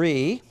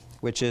 103,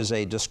 which is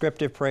a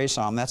descriptive praise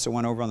psalm. That's the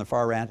one over on the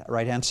far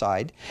right-hand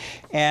side.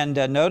 And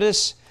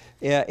notice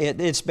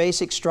its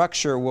basic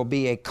structure will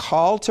be a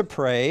call to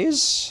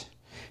praise,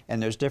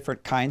 and there's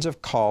different kinds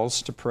of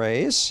calls to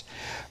praise.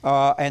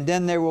 And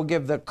then they will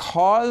give the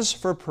cause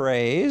for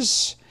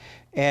praise,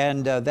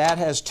 and that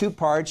has two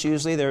parts.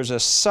 Usually there's a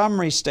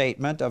summary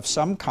statement of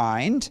some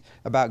kind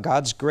about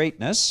God's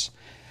greatness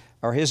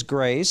or His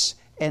grace,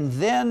 and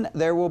then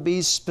there will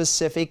be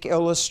specific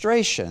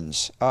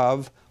illustrations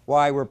of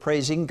why we're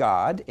praising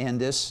God in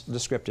this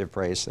descriptive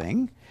praise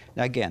thing.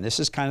 Now again, this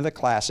is kind of the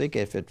classic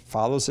if it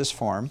follows this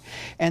form.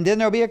 And then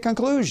there'll be a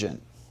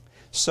conclusion.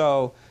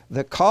 So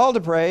the call to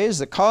praise,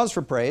 the cause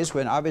for praise,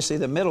 when obviously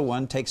the middle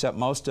one takes up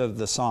most of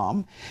the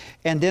psalm.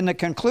 And then the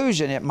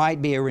conclusion, it might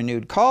be a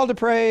renewed call to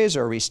praise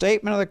or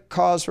restatement of the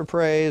cause for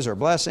praise or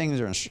blessings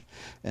or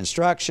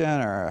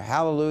instruction or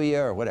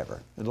hallelujah or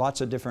whatever. There's lots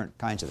of different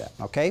kinds of that,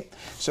 okay?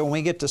 So when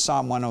we get to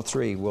Psalm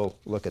 103, we'll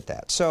look at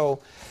that. So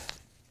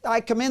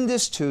I commend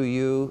this to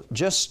you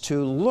just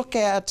to look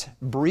at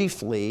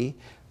briefly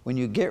when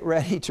you get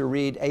ready to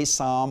read a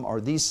psalm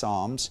or these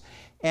psalms,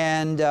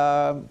 and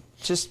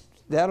just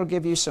that'll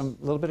give you some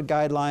little bit of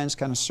guidelines,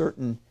 kind of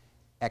certain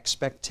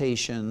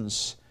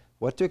expectations,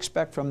 what to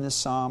expect from this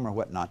psalm or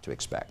what not to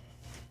expect.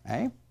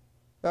 Okay?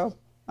 So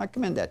I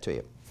commend that to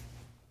you.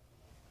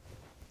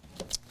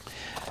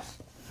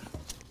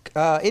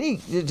 Any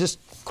just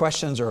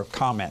questions or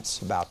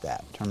comments about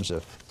that in terms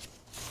of?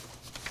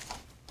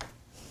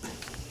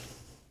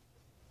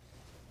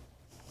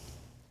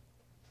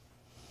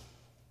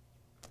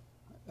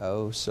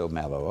 Oh, so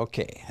mellow.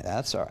 Okay,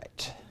 that's all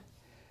right.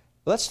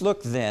 Let's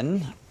look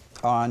then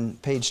on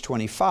page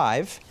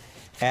 25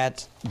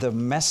 at the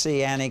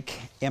messianic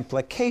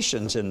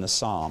implications in the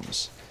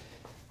Psalms.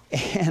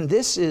 And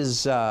this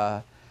is,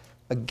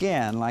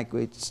 again, like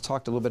we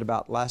talked a little bit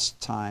about last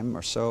time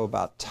or so,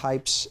 about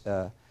types,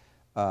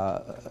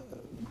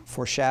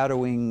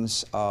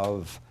 foreshadowings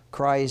of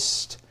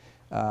Christ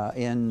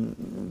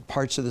in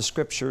parts of the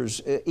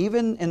Scriptures.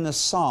 Even in the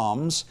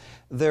Psalms,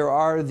 there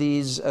are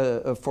these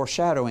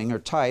foreshadowing or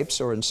types,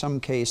 or in some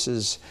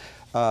cases,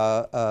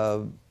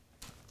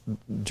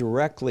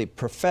 directly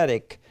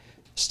prophetic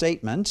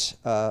statements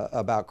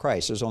about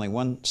Christ. There's only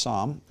one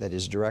psalm that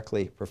is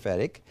directly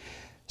prophetic.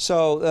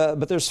 So,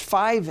 but there's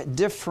 5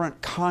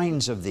 different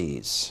kinds of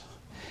these.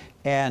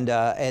 And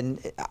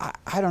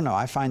I don't know,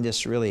 I find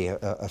this really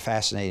a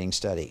fascinating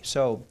study.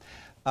 So,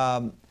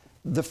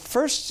 the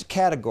first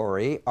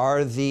category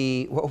are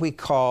what we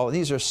call,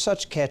 these are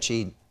such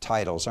catchy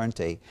titles, aren't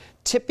they?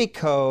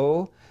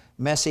 Typico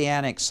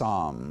messianic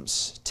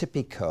psalms.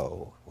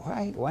 Typico.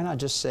 Why not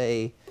just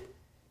say,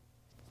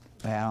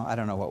 well, I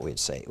don't know what we'd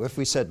say. If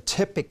we said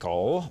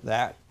typical,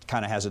 that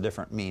kind of has a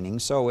different meaning,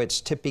 so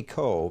it's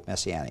typico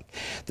messianic.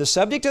 The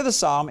subject of the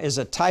psalm is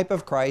a type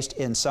of Christ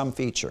in some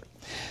feature.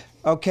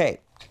 Okay,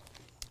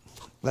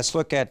 let's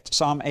look at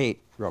Psalm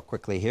 8 real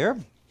quickly here.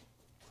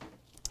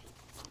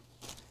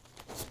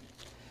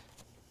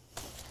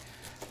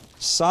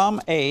 Psalm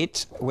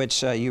 8,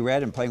 which you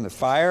read in Playing with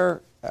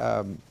Fire,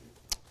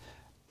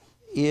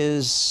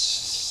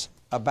 is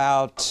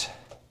about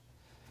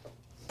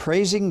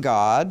praising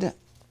God,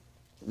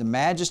 the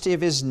majesty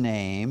of His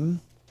name,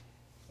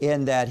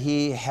 in that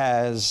He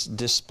has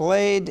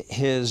displayed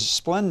His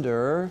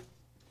splendor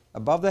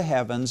above the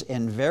heavens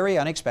in very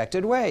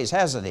unexpected ways,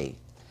 hasn't He?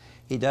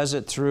 He does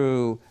it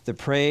through the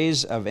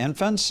praise of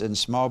infants and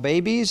small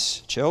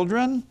babies,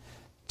 children,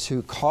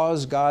 to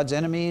cause God's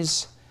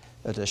enemies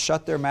to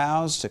shut their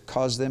mouths, to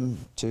cause them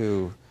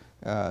to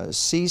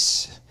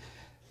cease.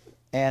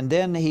 And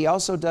then He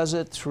also does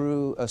it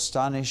through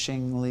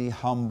astonishingly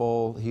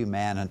humble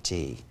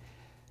humanity.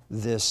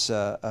 This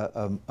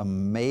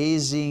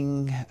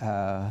amazing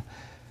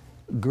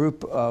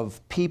group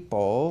of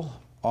people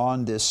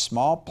on this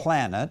small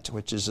planet,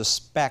 which is a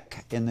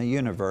speck in the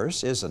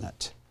universe, isn't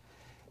it?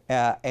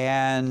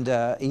 And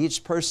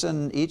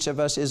each of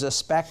us is a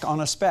speck on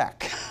a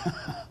speck.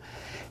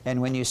 And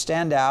when you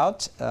stand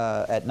out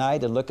at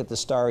night and look at the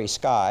starry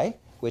sky,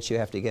 which you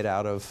have to get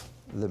out of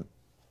the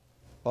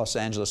Los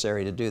Angeles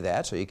area to do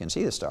that, so you can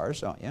see the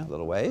stars, don't you? A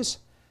little ways.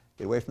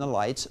 Get away from the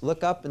lights.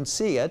 Look up and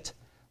see it,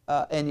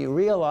 and you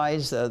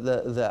realize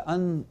the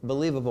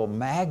unbelievable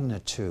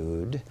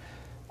magnitude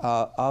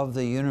of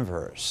the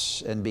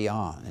universe and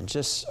beyond. And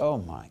just, oh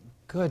my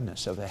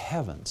goodness, of the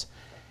heavens.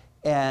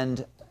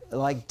 And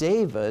like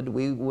David,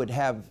 we would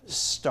have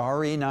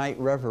starry night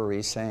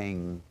reverie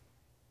saying,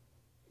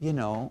 you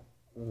know,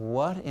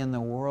 what in the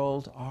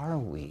world are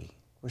we?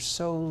 We're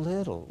so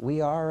little.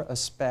 We are a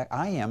speck.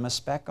 I am a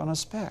speck on a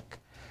speck.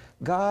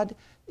 God,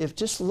 if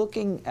just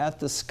looking at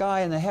the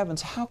sky and the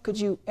heavens, how could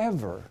you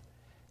ever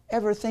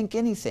think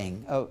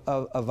anything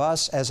of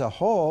us as a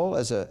whole,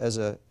 as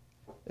a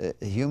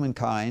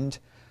humankind,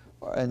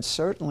 and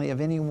certainly of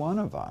any one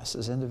of us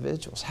as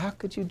individuals? How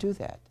could you do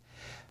that?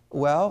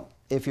 Well,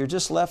 if you're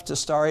just left to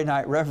Starry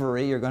Night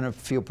Reverie, you're going to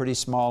feel pretty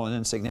small and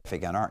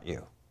insignificant, aren't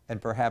you?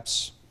 And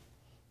perhaps,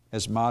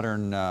 as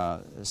modern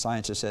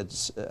science has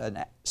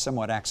said,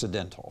 somewhat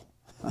accidental.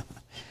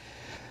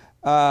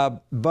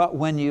 But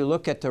when you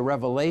look at the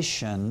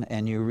revelation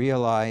and you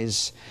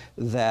realize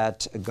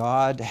that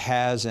God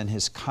has, in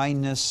His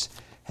kindness,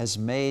 has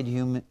made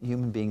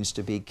human beings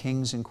to be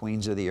kings and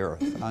queens of the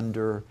earth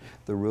under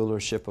the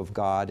rulership of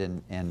God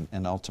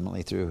and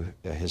ultimately through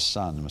His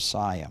Son, the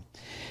Messiah.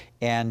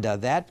 And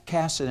that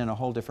casts it in a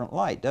whole different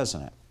light,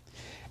 doesn't it?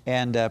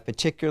 And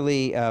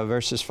particularly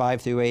verses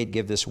 5 through 8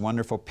 give this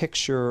wonderful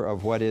picture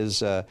of what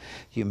is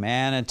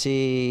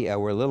humanity.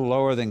 We're a little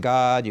lower than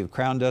God. You've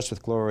crowned us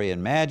with glory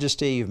and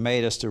majesty. You've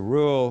made us to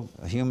rule,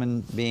 human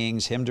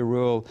beings, Him to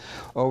rule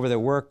over the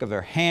work of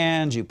their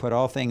hands. You put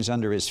all things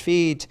under His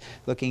feet,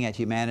 looking at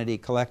humanity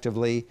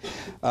collectively.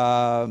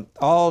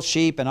 All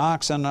sheep and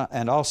oxen,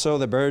 and also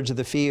the birds of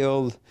the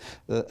field,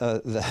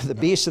 the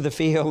beasts of the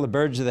field, the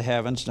birds of the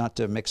heavens, not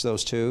to mix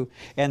those two,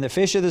 and the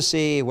fish of the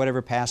sea,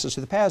 whatever passes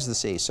through the paths of the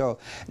sea. So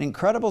an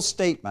incredible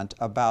statement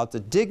about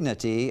the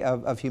dignity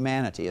of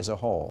humanity as a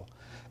whole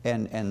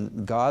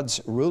and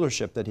God's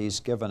rulership that He's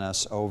given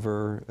us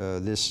over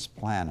this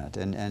planet.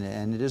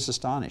 And it is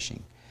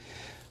astonishing.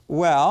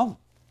 Well,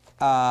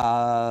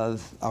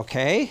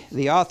 okay,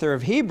 the author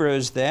of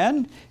Hebrews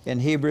then, in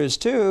Hebrews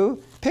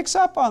 2, picks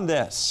up on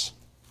this.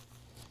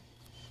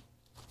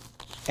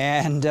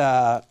 And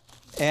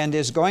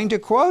is going to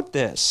quote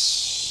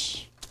this.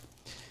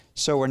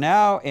 So we're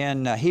now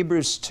in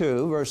Hebrews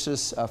 2,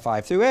 verses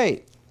 5 through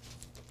 8.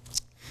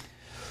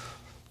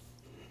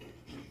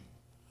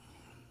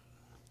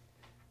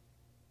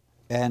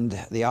 And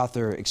the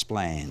author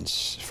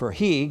explains, "For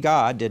He,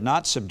 God, did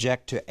not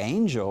subject to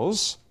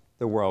angels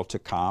the world to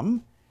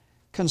come,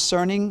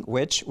 concerning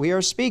which we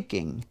are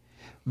speaking.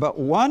 But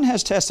one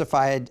has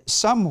testified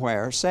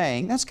somewhere,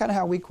 saying," that's kind of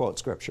how we quote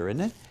Scripture,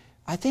 isn't it?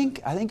 I think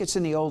it's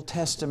in the Old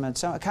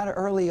Testament, kind of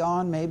early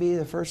on, maybe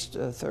the first,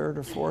 third,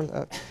 or fourth.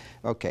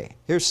 Okay,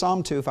 here's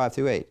Psalm 2, 5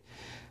 through 8.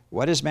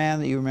 "What is man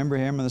that you remember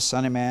him, and the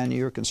Son of Man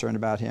you are concerned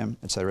about him,"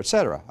 etc.,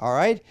 etc. All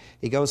right?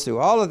 He goes through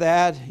all of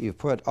that. You've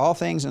put all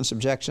things in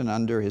subjection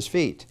under His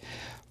feet.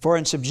 "For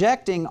in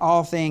subjecting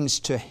all things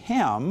to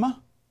Him,"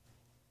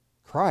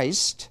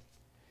 Christ,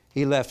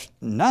 "He left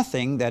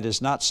nothing that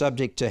is not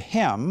subject to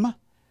Him.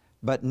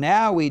 But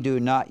now we do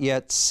not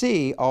yet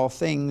see all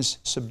things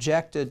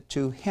subjected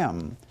to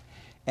Him."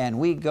 And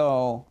we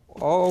go,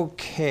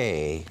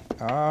 okay,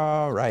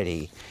 all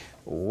righty,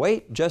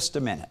 wait just a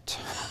minute.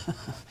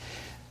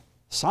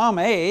 Psalm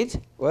 8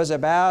 was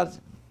about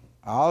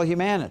all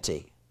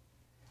humanity.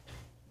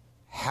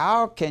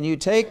 How can you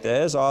take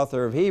this,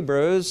 author of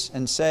Hebrews,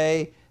 and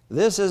say,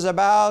 this is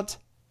about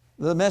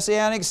the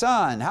Messianic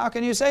Son? How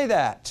can you say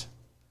that?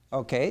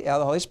 Okay,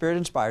 the Holy Spirit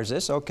inspires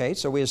this. Okay,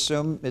 so we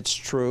assume it's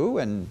true,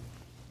 and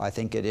I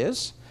think it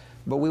is.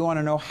 But we want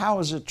to know, how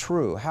is it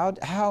true?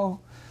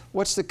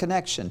 What's the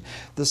connection?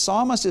 The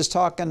psalmist is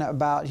talking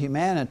about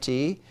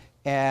humanity,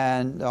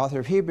 and the author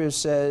of Hebrews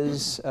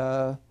says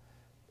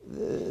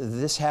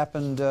this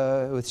happened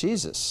with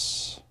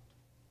Jesus.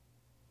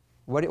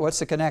 What's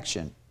the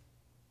connection?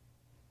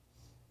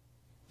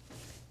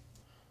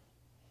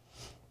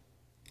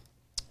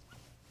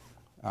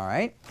 All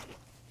right,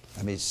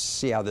 let me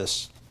see how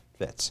this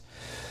fits.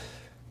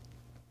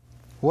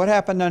 What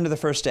happened under the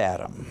first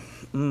Adam?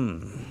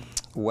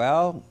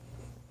 Well,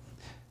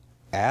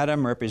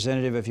 Adam,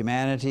 representative of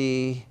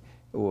humanity,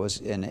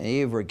 and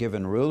Eve were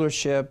given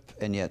rulership,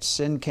 and yet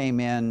sin came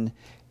in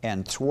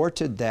and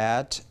thwarted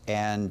that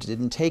and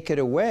didn't take it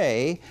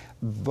away,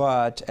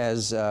 but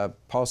as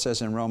Paul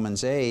says in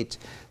Romans 8,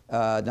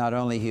 not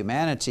only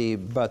humanity,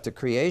 but the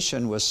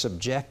creation was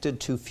subjected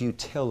to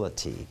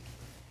futility.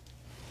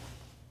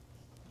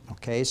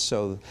 Okay,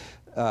 so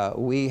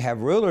we have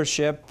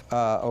rulership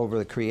over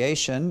the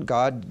creation,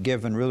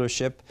 God-given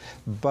rulership,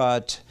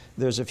 but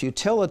there's a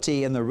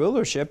futility in the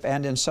rulership,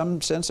 and in some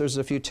sense there's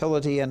a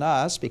futility in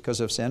us because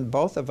of sin.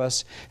 Both of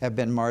us have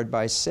been marred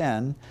by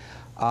sin.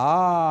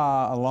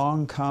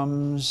 Along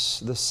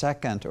comes the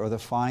second or the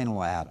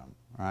final Adam,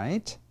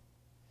 right?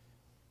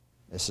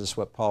 This is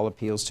what Paul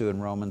appeals to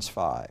in Romans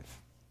 5.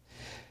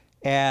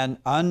 And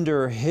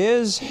under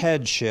his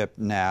headship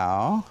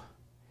now,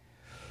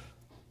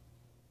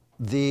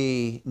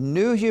 the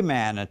new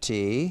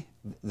humanity,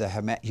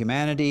 the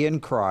humanity in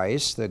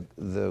Christ,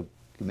 the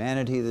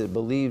humanity that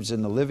believes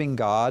in the living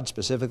God,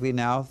 specifically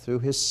now through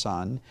His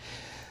Son,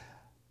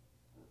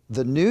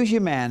 the new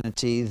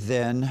humanity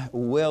then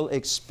will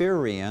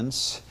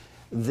experience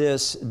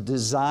this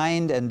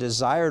designed and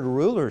desired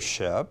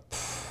rulership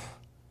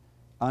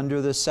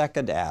under the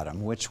second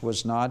Adam, which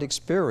was not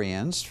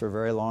experienced for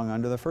very long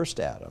under the first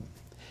Adam.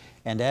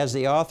 And as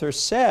the author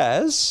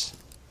says,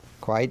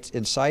 quite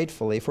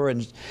insightfully, "For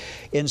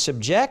in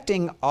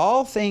subjecting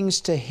all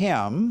things to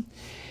Him,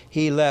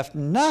 He left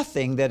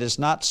nothing that is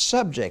not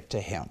subject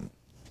to Him."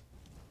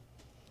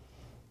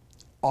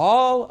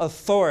 All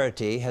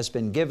authority has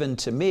been given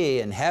to me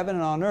in heaven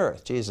and on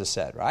earth, Jesus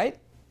said, right?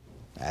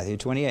 Matthew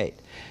 28.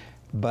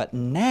 But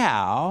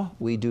now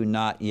we do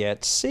not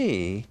yet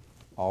see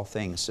all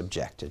things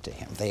subjected to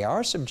Him. They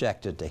are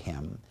subjected to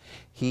Him.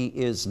 He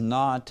is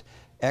not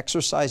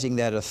exercising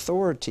that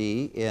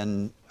authority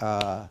in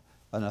an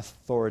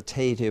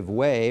authoritative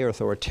way or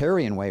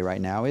authoritarian way right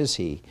now, is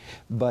He?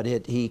 But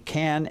He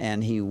can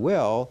and He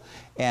will,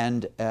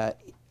 and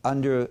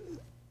under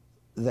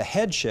the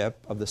headship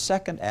of the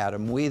second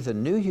Adam, we, the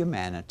new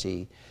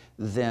humanity,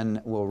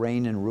 then will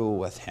reign and rule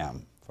with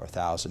Him for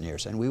 1,000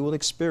 years. And we will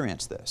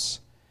experience this,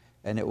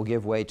 and it will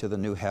give way to the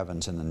new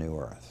heavens and the new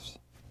earth.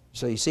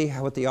 So you see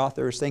what the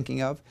author is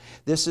thinking of?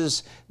 This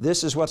is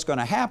what's going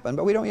to happen,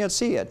 but we don't yet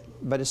see it,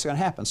 but it's going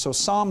to happen. So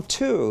Psalm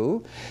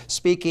 2,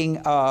 speaking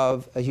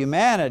of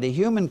humanity,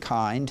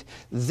 humankind,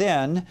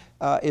 then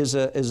is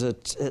a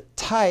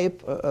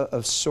type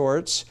of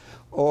sorts,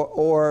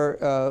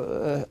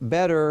 or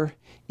better,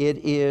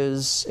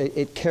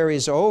 it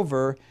carries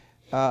over,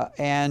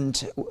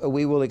 and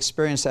we will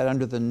experience that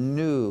under the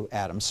new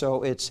Adam.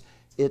 So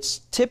it's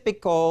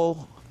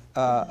typical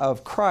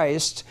of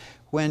Christ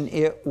when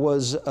it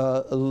was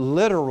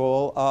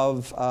literal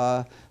of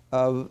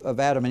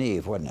Adam and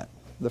Eve, wasn't it?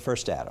 The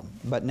first Adam.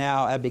 But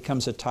now it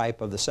becomes a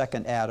type of the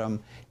second Adam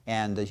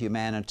and the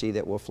humanity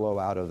that will flow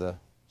out of the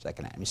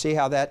second Adam. You see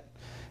how that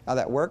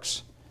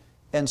works?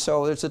 And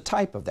so there's a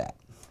type of that.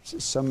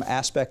 Some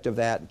aspect of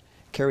that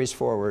carries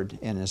forward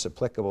and is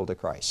applicable to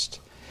Christ.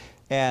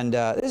 And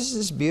this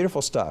is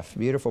beautiful stuff,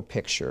 beautiful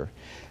picture.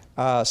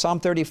 Psalm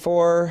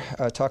 34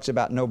 talks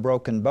about no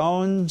broken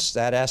bones.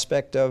 That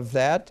aspect of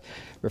that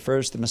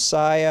refers to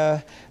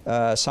Messiah.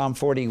 Psalm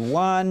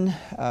 41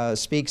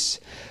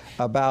 speaks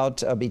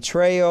about a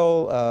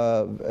betrayal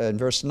in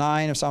verse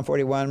 9 of Psalm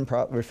 41,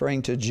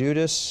 referring to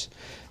Judas.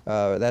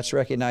 That's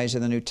recognized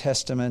in the New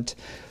Testament.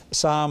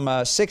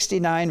 Psalm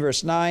 69,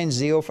 verse 9,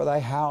 zeal for thy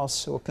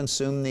house will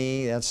consume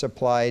thee. That's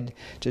applied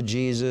to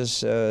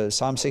Jesus.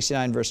 Psalm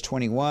 69, verse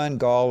 21,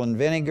 gall and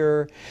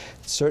vinegar.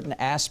 Certain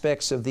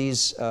aspects of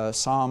these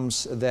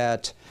psalms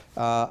that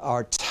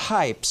are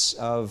types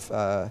of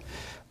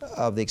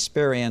the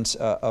experience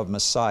of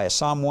Messiah.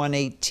 Psalm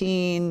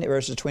 118,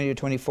 verses 20 to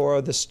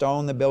 24, the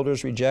stone the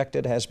builders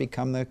rejected has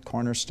become the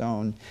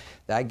cornerstone.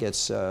 That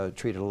gets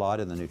treated a lot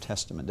in the New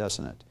Testament,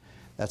 doesn't it?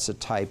 That's a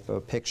type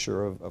of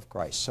picture of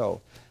Christ.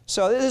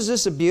 So this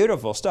is a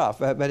beautiful stuff,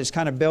 but it's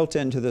kind of built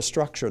into the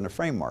structure and the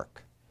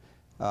framework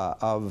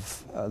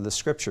of the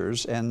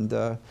Scriptures. And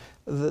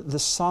the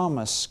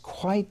psalmists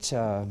quite,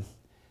 in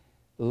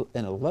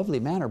a lovely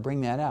manner,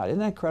 bring that out. Isn't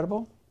that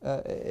incredible?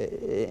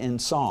 In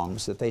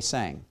songs that they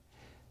sang.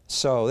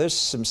 So there's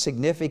some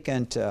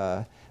significant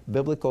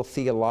biblical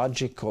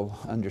theological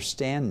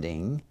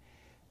understanding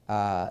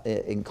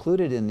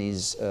included in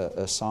these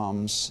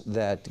psalms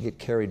that get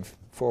carried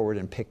forward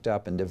and picked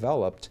up and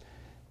developed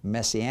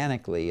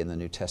messianically in the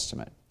New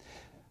Testament.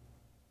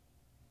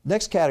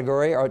 Next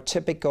category are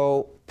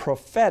typical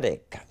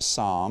prophetic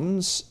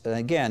psalms.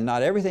 Again,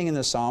 not everything in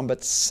the psalm,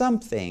 but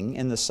something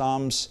in the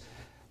psalms,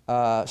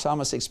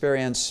 psalmist's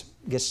experience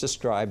gets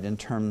described in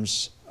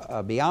terms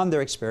beyond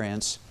their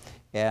experience,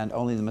 and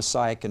only the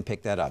Messiah can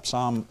pick that up.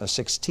 Psalm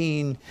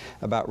 16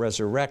 about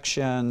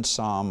resurrection,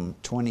 Psalm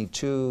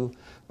 22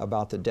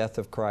 about the death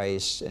of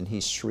Christ, and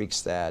he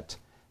shrieks that,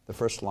 the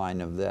first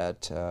line of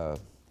that,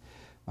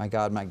 my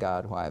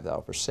God, why have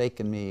thou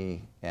forsaken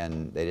me?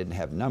 And they didn't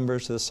have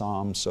numbers to the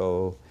psalm,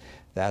 so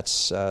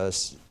that's,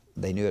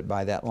 they knew it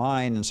by that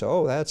line, and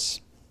so,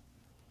 that's,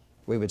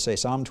 we would say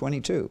Psalm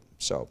 22.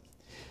 So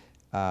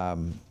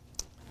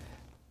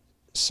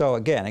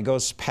again, it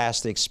goes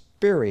past the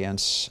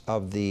experience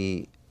of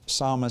the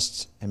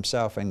psalmist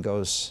himself and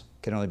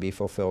can only be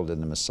fulfilled in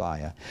the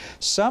Messiah.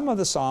 Some of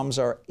the psalms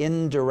are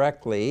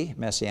indirectly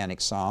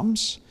messianic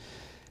psalms.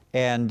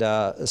 And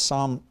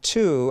Psalm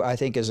 2, I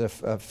think, is a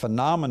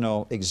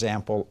phenomenal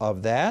example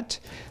of that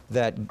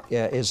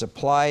is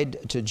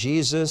applied to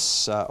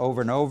Jesus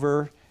over and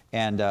over.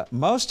 And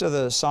most of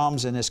the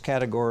psalms in this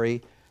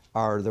category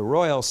are the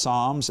royal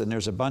psalms, and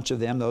there's a bunch of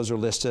them. Those are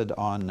listed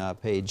on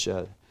page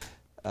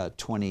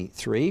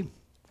 23.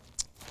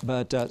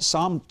 But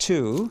Psalm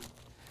 2,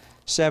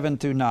 7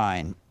 through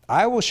 9.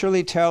 I will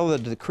surely tell the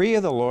decree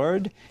of the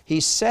Lord. He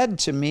said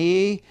to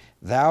me,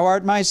 Thou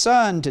art my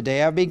son,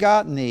 today I have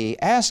begotten thee.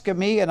 Ask of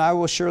me, and I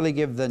will surely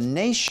give the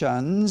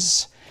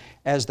nations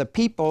as the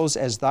peoples,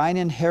 as thine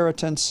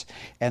inheritance,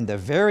 and the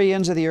very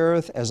ends of the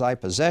earth as thy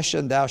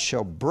possession. Thou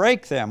shalt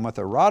break them with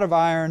a rod of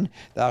iron,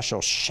 thou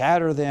shalt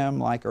shatter them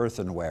like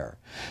earthenware.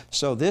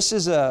 So this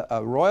is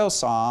a royal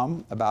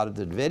psalm about a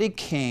Davidic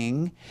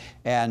king,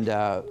 and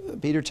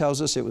Peter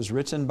tells us it was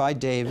written by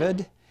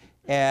David,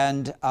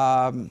 and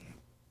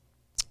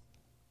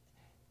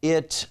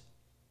it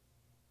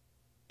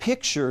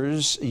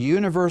pictures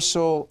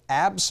universal,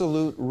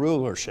 absolute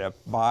rulership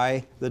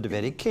by the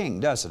Davidic king,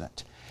 doesn't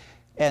it?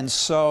 And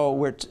so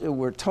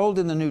we're told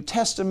in the New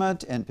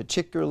Testament, and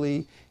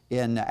particularly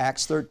in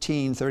Acts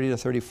 13, 30 to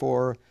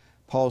 34,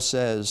 Paul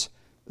says,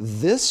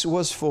 this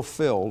was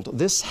fulfilled,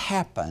 this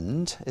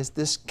happened,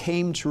 this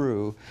came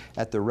true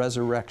at the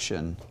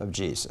resurrection of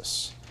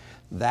Jesus.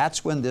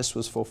 That's when this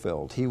was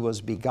fulfilled. He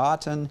was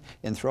begotten,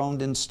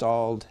 enthroned,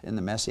 installed in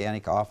the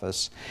Messianic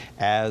office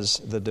as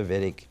the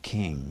Davidic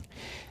king.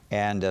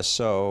 And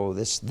so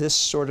this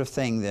sort of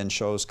thing then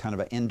shows kind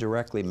of an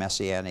indirectly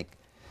Messianic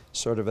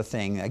sort of a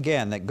thing,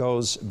 again, that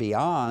goes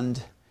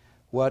beyond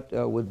what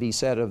would be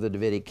said of the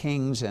Davidic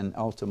kings and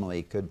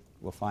ultimately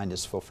will find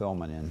its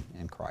fulfillment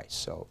in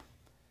Christ. So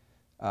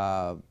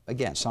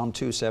again, Psalm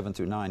 2, 7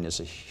 through 9 is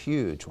a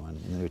huge one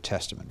in the New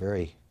Testament,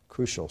 very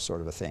crucial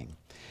sort of a thing.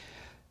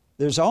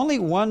 There's only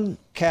one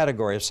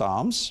category of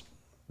Psalms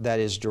that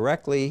is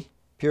directly,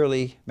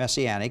 purely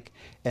Messianic,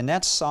 and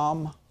that's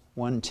Psalm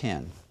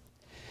 110.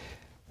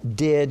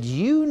 Did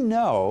you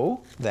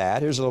know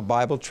that, here's a little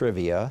Bible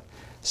trivia,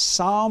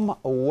 Psalm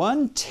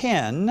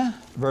 110,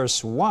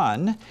 verse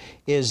 1,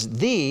 is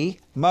the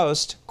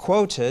most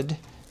quoted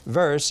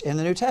verse in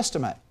the New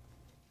Testament?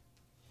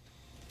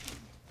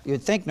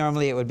 You'd think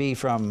normally it would be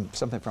from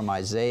something from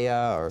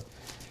Isaiah, or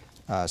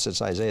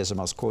since Isaiah is the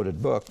most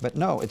quoted book, but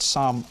no, it's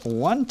Psalm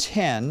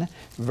 110,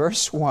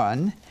 verse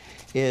 1,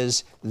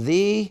 is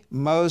the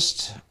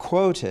most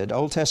quoted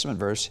Old Testament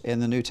verse in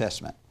the New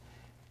Testament.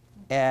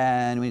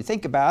 And when you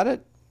think about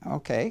it,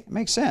 okay, it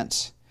makes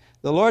sense.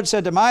 The Lord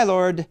said to my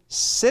Lord,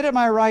 sit at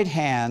my right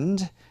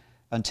hand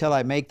until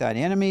I make thine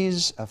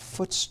enemies a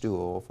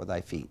footstool for thy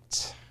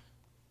feet.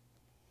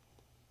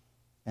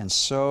 And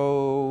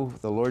so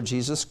the Lord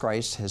Jesus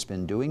Christ has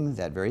been doing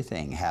that very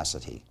thing,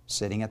 hasn't He?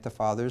 Sitting at the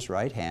Father's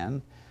right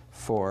hand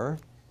for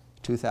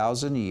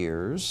 2,000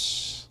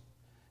 years,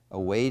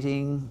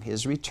 awaiting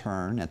His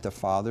return at the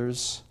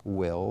Father's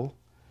will.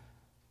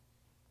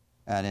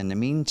 And in the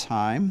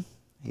meantime,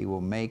 He will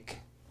make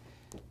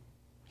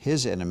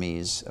His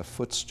enemies a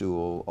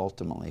footstool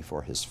ultimately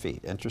for His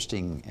feet.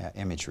 Interesting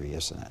imagery,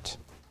 isn't it?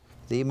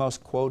 The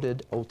most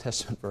quoted Old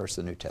Testament verse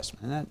in the New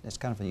Testament. And that's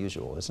kind of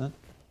unusual, isn't it?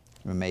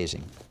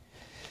 Amazing.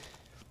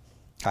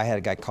 I had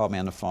a guy call me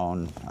on the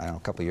phone, I don't know, a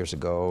couple years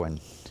ago, and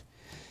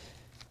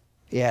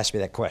he asked me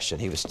that question.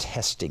 He was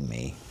testing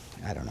me.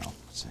 I don't know.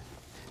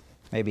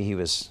 Maybe he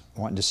was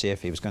wanting to see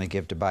if he was going to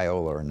give to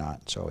Biola or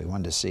not. So he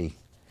wanted to see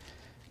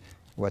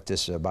what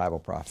this Bible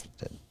prophet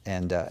did.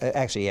 And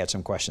actually he had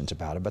some questions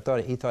about it,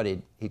 but he thought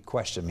he'd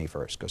question me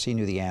first because he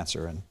knew the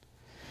answer, and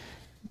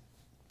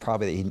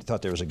probably he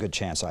thought there was a good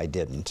chance I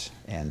didn't,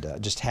 and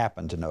just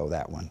happened to know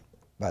that one.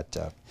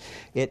 But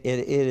it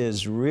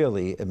is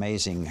really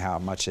amazing how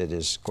much it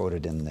is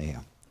quoted in the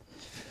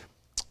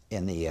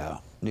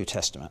New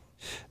Testament.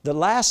 The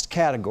last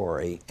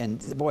category, and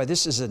boy,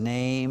 this is a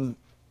name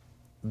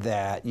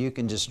that you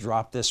can just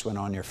drop this one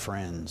on your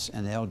friends,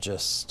 and they'll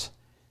just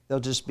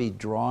be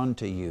drawn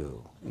to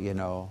you, you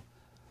know,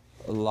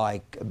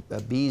 like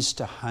bees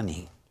to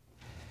honey.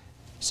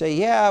 Say,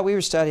 yeah, we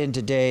were studying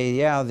today,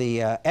 yeah, the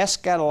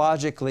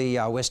eschatologically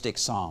Yahwistic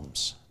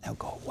Psalms. They'll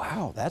go,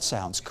 wow, that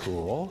sounds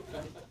cool.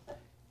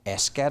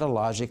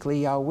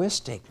 Eschatologically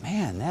Yahwistic.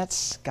 Man,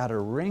 that's got a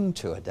ring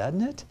to it,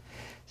 doesn't it?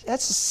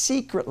 That's a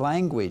secret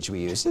language we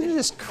use. Isn't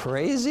this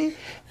crazy?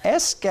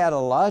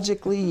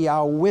 Eschatologically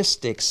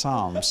Yahwistic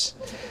Psalms.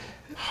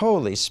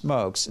 Holy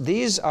smokes.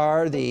 These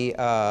are the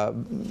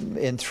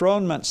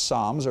enthronement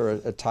Psalms, or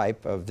a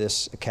type of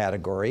this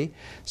category,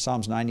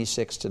 Psalms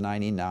 96 to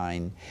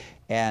 99.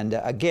 And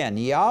again,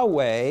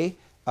 Yahweh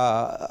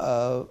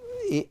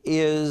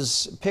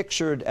is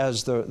pictured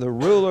as the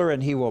ruler,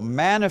 and He will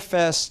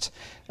manifest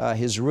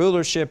His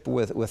rulership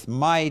with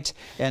might.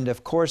 And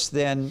of course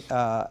then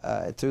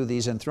through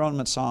these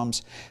enthronement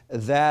Psalms,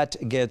 that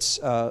gets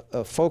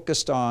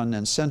focused on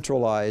and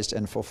centralized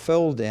and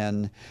fulfilled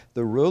in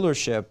the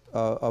rulership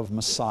of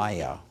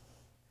Messiah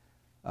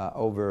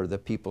over the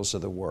peoples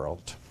of the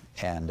world,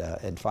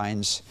 and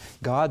finds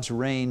God's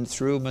reign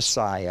through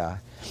Messiah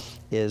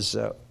is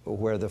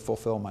where the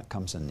fulfillment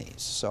comes in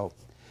these. So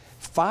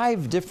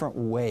 5 different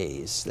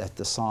ways that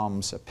the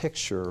Psalms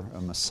picture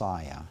a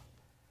Messiah.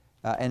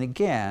 And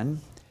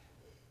again,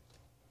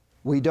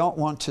 we don't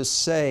want to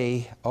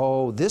say,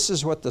 oh, this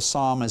is what the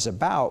Psalm is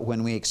about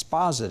when we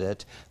exposit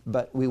it,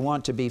 but we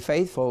want to be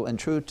faithful and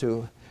true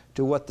to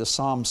what the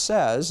Psalm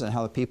says and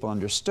how the people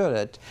understood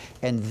it.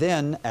 And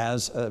then,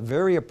 as a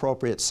very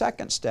appropriate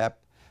second step,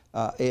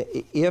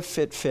 if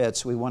it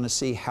fits, we want to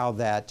see how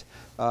that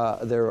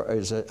there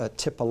is a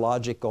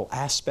typological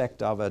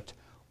aspect of it,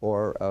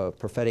 or a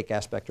prophetic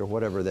aspect, or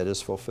whatever, that is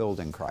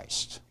fulfilled in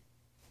Christ,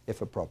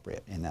 if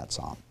appropriate, in that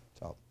psalm.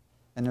 So,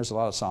 and there's a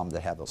lot of psalms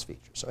that have those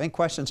features. So any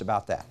questions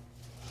about that?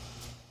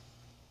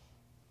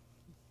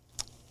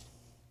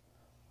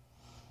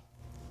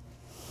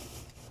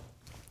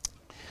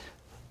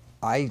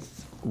 I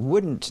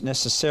wouldn't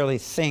necessarily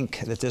think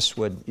that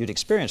you'd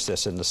experience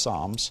this in the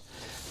Psalms,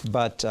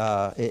 but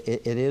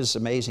it is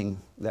amazing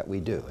that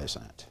we do,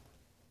 isn't it?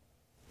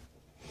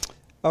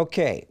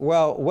 Okay,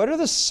 well, what are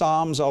the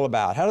Psalms all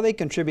about? How do they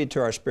contribute to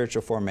our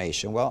spiritual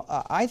formation? Well,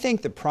 I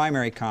think the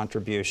primary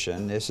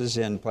contribution, this is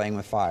in Playing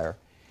with Fire,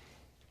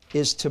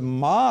 is to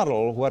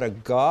model what a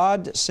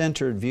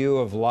God-centered view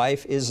of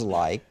life is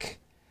like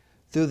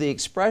through the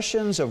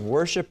expressions of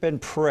worship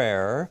and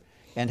prayer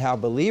and how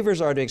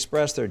believers are to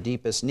express their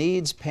deepest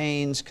needs,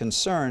 pains,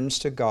 concerns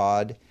to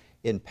God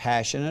in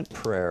passionate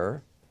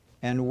prayer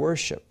and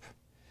worship.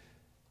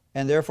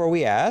 And therefore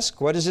we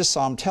ask, what does this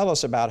psalm tell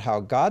us about how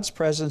God's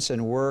presence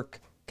and work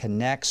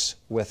connects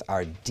with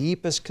our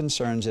deepest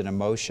concerns and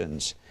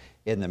emotions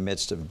in the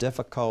midst of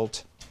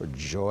difficult or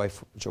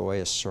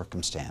joyous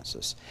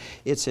circumstances?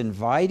 It's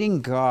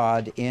inviting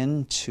God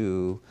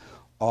into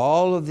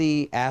all of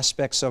the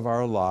aspects of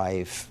our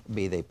life,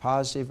 be they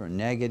positive or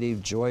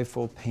negative,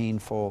 joyful,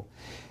 painful,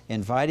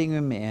 inviting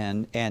Him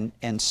in,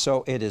 and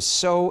so it is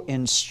so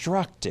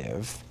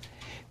instructive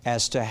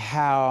as to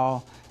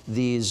how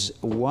these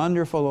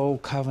wonderful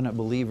old covenant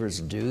believers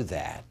do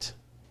that.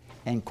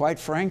 And quite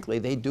frankly,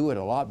 they do it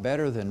a lot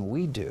better than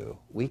we do.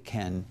 We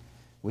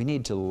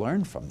need to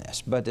learn from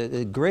this. But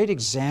a great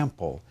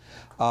example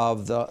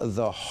of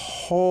the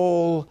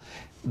whole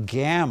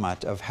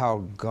gamut of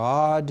how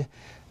God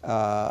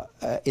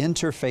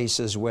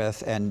interfaces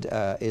with and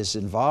is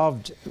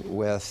involved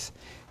with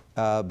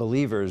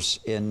believers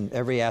in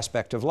every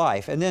aspect of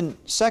life. And then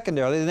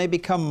secondarily, they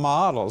become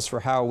models for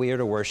how we are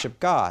to worship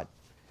God.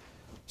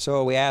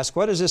 So we ask,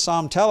 what does this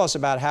psalm tell us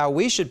about how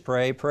we should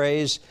pray,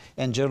 praise,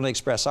 and generally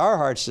express our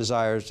heart's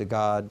desires to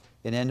God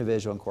in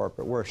individual and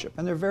corporate worship?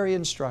 And they're very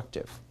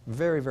instructive,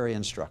 very, very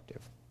instructive.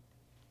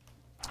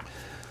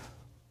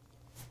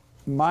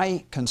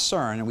 My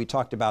concern, and we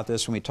talked about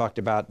this when we talked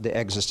about the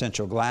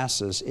existential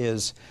glasses,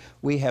 is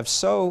we have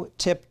so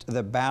tipped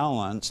the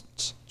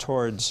balance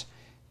towards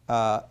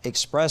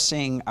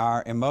expressing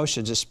our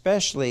emotions,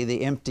 especially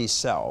the empty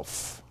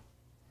self,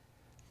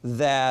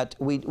 that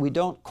we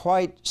don't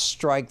quite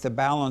strike the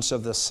balance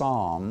of the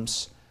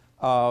Psalms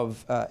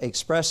of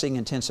expressing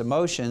intense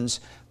emotions,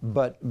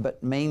 but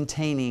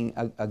maintaining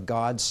a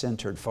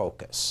God-centered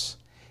focus.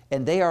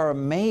 And they are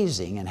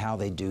amazing in how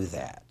they do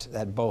that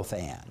both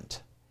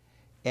and.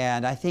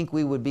 And I think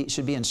we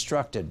should be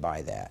instructed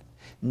by that.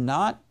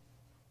 Not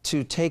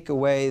to take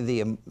away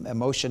the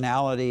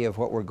emotionality of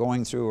what we're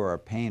going through or our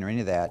pain or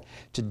any of that,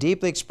 to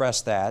deeply express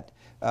that,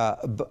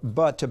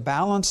 but to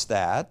balance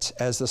that,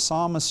 as the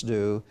psalmists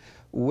do,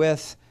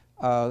 with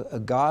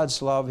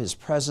God's love, His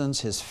presence,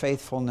 His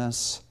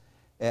faithfulness,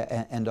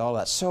 and all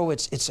that. So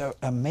it's an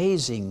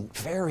amazing,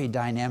 very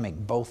dynamic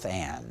both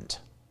and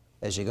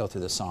as you go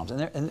through the Psalms.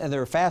 And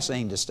they're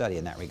fascinating to study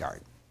in that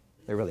regard.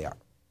 They really are.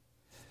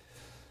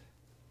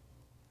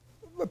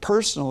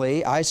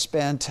 Personally, I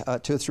spent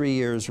 2 or 3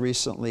 years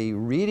recently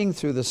reading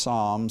through the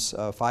Psalms,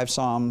 5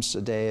 Psalms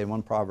a day and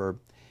 1 proverb,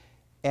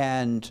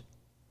 and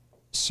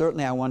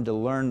certainly I wanted to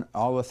learn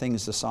all the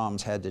things the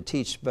Psalms had to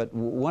teach, but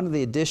one of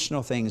the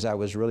additional things I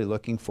was really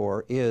looking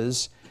for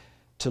is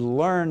to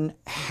learn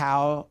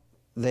how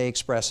they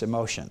express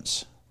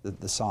emotions,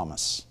 the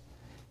psalmists.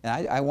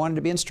 And I wanted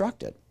to be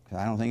instructed.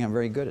 I don't think I'm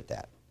very good at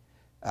that.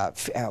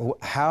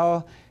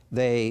 How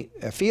they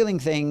are feeling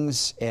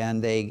things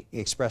and they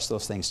express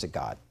those things to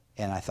God.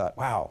 And I thought,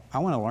 wow, I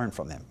want to learn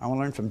from them. I want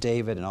to learn from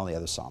David and all the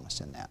other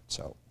psalmists in that.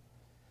 So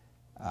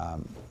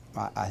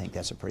I think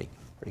that's a pretty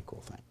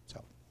cool thing.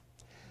 So,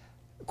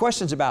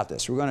 questions about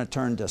this? We're going to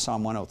turn to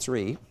Psalm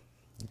 103 in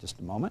just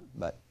a moment,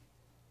 but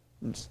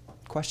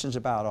questions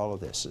about all of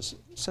this. Is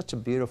such a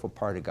beautiful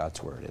part of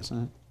God's Word,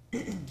 isn't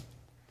it?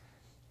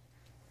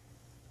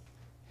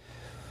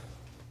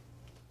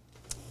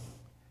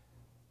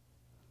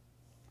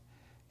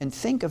 And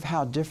think of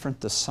how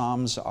different the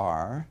Psalms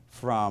are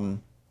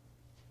from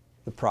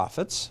the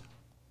prophets,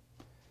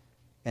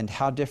 and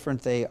how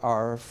different they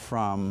are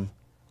from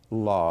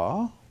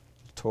law,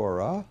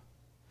 Torah,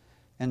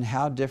 and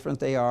how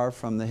different they are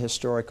from the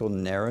historical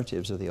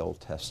narratives of the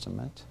Old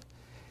Testament.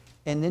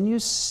 And then you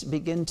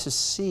begin to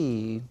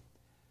see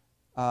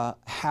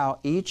how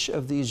each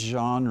of these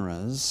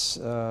genres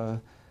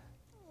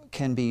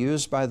can be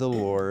used by the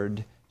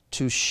Lord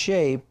to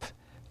shape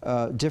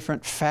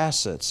different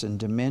facets and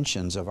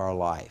dimensions of our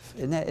life.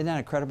 Isn't that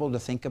incredible to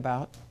think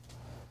about?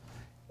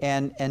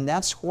 And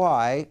that's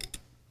why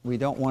we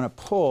don't want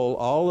to pull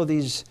all of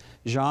these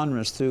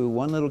genres through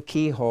one little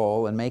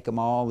keyhole and make them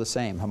all the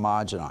same,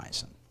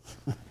 homogenize them.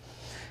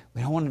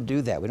 We don't want to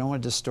do that. We don't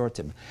want to distort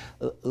them.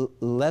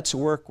 Let's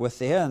work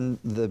within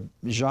the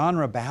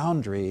genre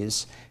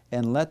boundaries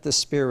and let the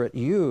Spirit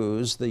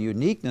use the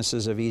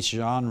uniquenesses of each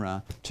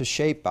genre to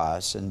shape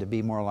us and to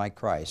be more like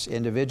Christ,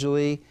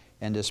 individually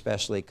and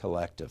especially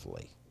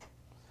collectively.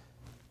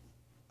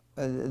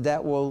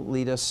 That will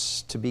lead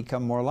us to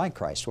become more like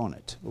Christ, won't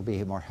it? We'll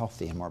be more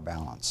healthy and more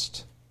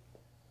balanced.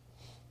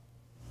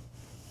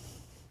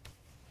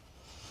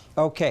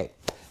 Okay,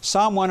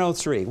 Psalm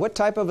 103. What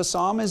type of a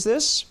psalm is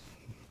this?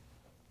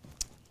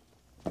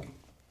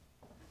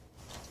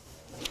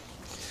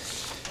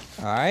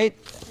 All right.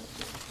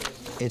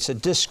 It's a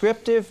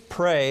descriptive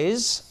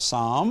praise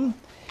psalm,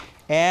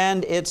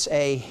 and it's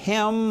a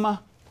hymn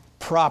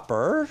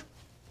proper.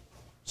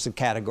 It's a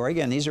category.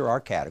 Again, these are our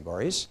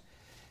categories.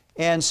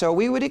 And so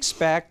we would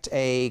expect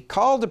a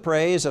call to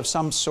praise of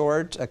some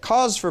sort, a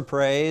cause for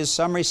praise,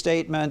 summary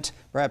statement,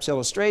 perhaps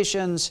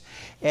illustrations,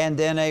 and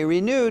then a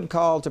renewed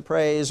call to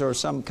praise or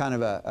some kind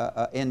of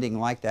a ending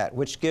like that,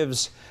 which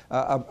gives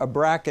a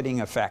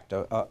bracketing effect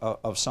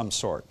of some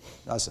sort,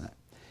 doesn't it?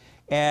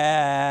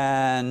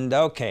 And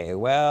okay,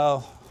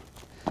 well,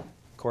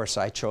 of course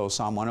I chose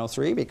Psalm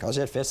 103 because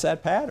it fits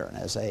that pattern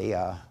as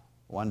a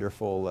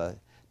wonderful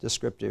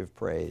descriptive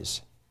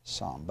praise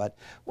psalm. But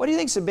what do you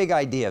think is the big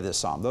idea of this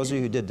psalm? Those of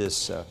you who did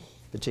this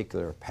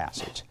particular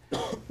passage,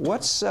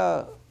 what's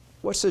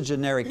the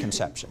generic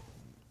conception,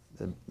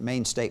 the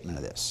main statement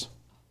of this?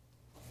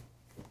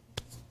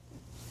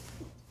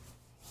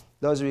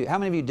 Those of you, how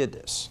many of you did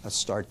this? Let's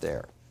start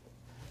there.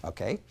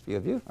 Okay, a few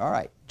of you. All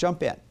right,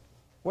 jump in.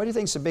 What do you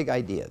think is the big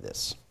idea of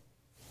this?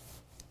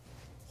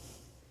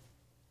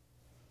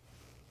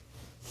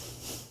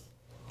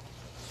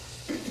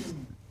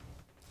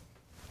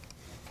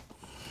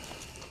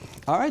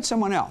 All right,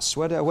 someone else.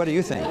 What do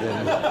you think?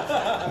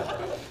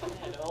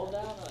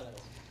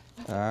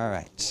 All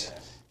right.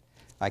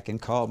 I can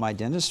call my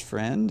dentist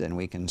friend and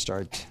we can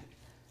start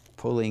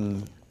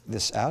pulling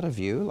this out of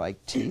you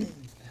like teeth.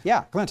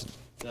 Yeah, Clinton.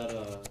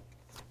 That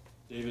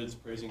David's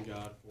praising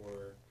God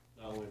for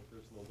not only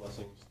personal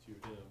blessings to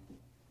him,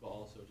 but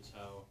also just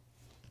how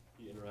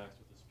he interacts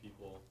with his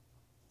people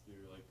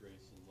through like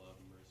grace and love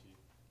and mercy.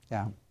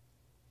 Yeah.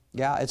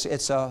 Yeah,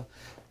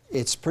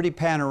 it's pretty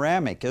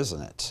panoramic,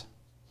 isn't it?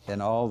 In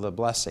all the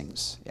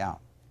blessings. Yeah.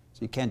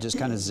 So you can't just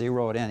kind of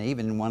zero it in,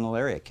 even in one little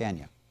area, can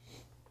you?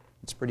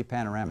 It's pretty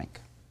panoramic.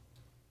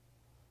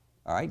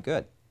 All right,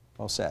 good.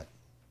 Well said.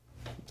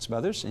 Some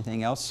others?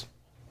 Anything else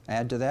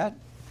add to that?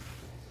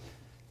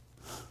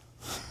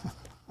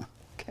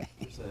 Okay.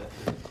 There's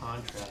a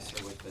contrast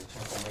there with the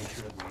gentle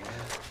nature of the man.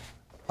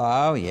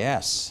 Oh,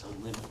 yes.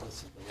 The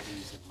limitless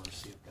abilities and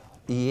mercy of God.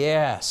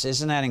 Yes.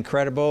 Isn't that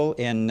incredible?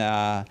 In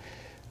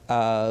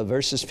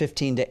verses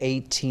 15 to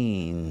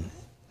 18,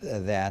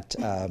 that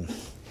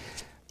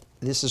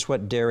this is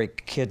what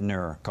Derek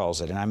Kidner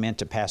calls it, and I meant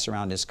to pass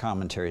around his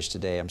commentaries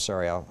today. I'm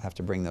sorry, I'll have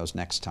to bring those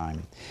next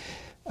time.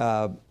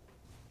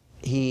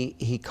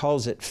 He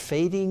calls it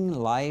fading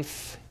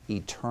life,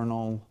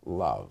 eternal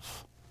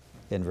love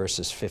in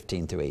verses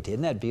 15 through 18.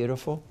 Isn't that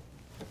beautiful?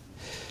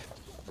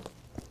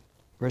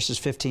 Verses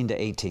 15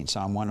 to 18,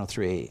 Psalm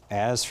 103.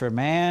 As for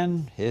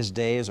man, his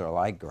days are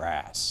like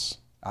grass.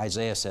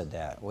 Isaiah said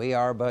that. We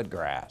are but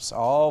grass.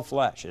 All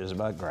flesh is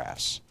but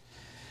grass.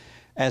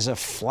 As a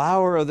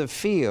flower of the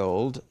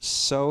field,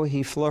 so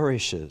he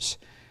flourishes.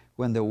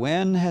 When the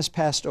wind has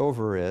passed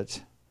over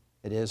it,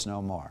 it is no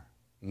more.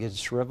 It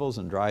shrivels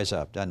and dries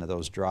up, doesn't it?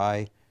 Those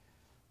dry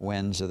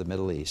winds of the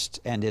Middle East.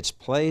 And its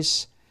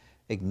place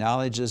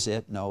acknowledges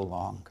it no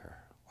longer.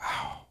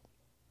 Wow.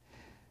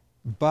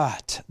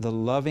 But the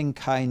loving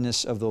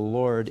kindness of the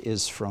Lord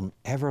is from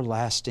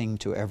everlasting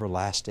to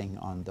everlasting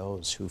on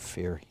those who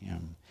fear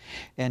Him,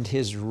 and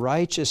His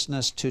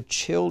righteousness to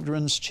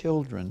children's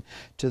children,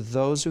 to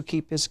those who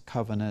keep His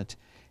covenant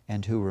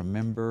and who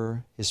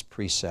remember His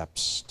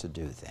precepts to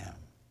do them.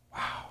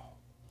 Wow.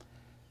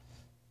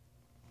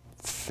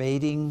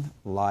 Fading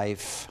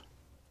life,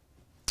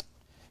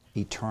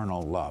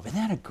 eternal love. Isn't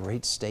that a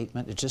great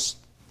statement? It just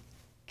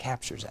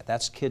captures that.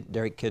 That's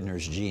Derek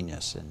Kidner's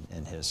genius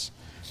in his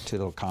two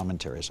little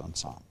commentaries on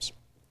Psalms.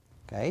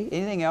 Okay,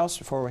 anything else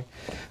before we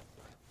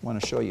want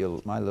to show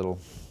you my little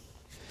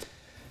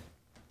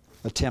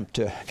attempt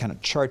to kind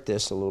of chart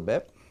this a little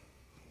bit.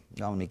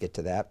 Now let me get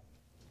to that.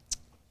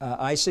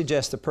 I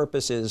suggest the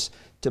purpose is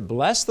to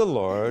bless the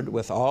Lord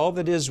with all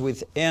that is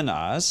within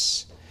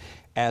us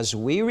as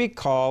we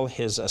recall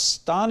His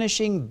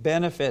astonishing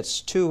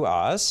benefits to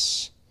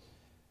us.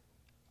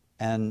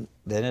 And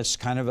then it's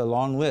kind of a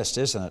long list,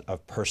 isn't it,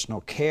 of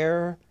personal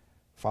care,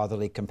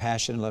 fatherly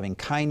compassion, loving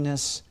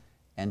kindness,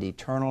 and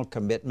eternal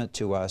commitment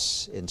to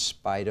us in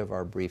spite of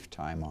our brief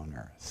time on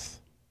earth.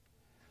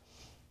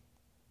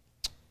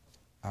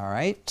 All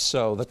right,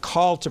 so the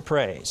call to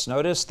praise.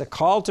 Notice the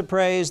call to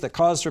praise, the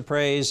cause for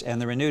praise,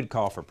 and the renewed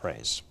call for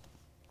praise.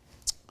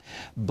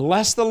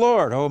 Bless the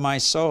Lord, O my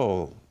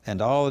soul,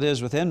 and all that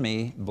is within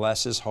me,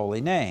 bless His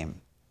holy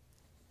name.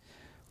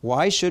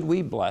 Why should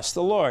we bless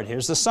the Lord?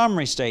 Here's the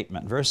summary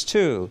statement, verse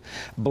 2.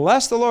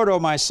 Bless the Lord, O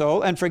my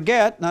soul, and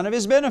forget none of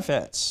His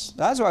benefits.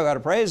 That's why we got to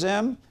praise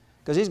Him,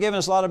 because He's given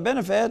us a lot of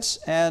benefits,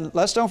 and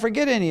let's don't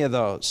forget any of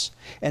those.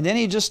 And then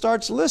He just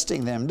starts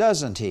listing them,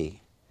 doesn't He?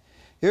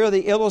 Here are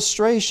the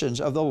illustrations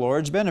of the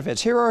Lord's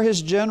benefits. Here are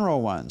His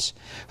general ones.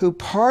 Who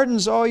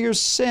pardons all your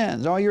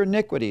sins, all your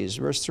iniquities,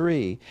 verse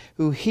 3.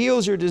 Who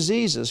heals your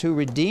diseases, who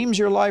redeems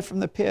your life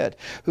from the pit,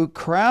 who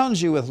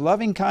crowns you with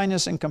loving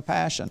kindness and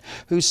compassion,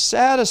 who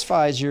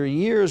satisfies your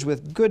years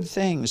with good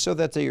things so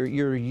that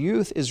your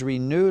youth is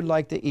renewed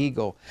like the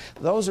eagle.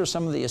 Those are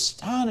some of the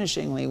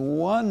astonishingly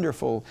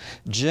wonderful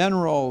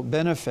general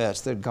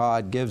benefits that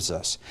God gives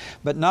us.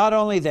 But not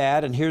only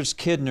that, and here's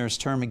Kidner's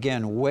term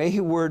again,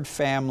 wayward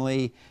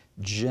family,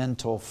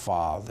 gentle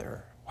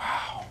Father.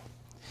 Wow.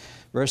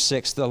 Verse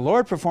 6, the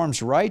Lord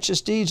performs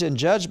righteous deeds and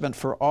judgment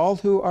for all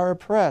who are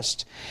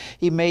oppressed.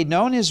 He made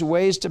known his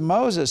ways to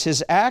Moses,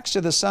 his acts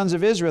to the sons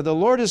of Israel. The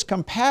Lord is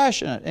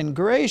compassionate and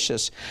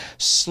gracious,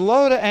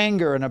 slow to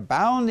anger and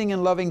abounding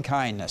in loving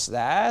kindness.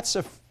 That's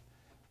a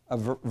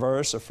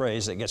verse, a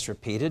phrase that gets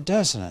repeated,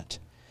 doesn't it?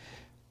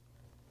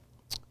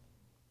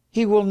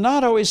 He will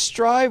not always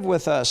strive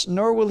with us,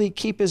 nor will he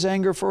keep his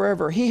anger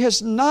forever. He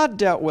has not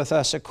dealt with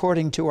us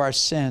according to our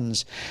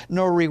sins,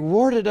 nor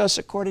rewarded us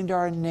according to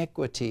our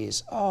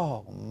iniquities.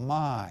 Oh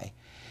my,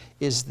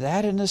 is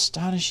that an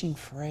astonishing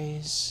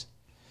phrase?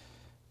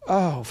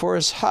 Oh, for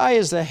as high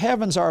as the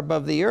heavens are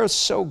above the earth,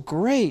 so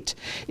great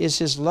is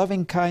his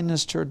loving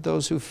kindness toward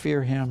those who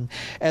fear him.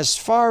 As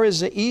far as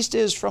the east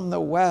is from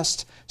the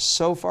west,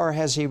 so far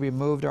has he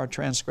removed our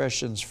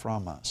transgressions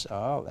from us.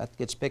 Oh, that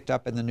gets picked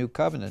up in the New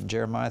Covenant in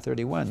Jeremiah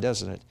 31,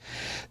 doesn't it?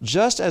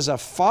 Just as a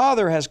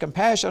father has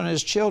compassion on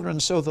his children,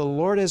 so the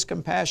Lord has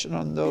compassion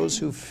on those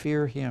who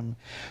fear him.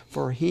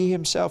 For he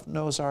himself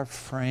knows our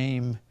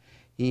frame.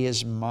 He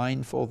is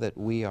mindful that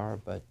we are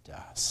but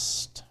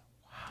dust.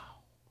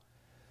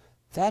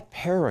 That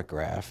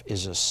paragraph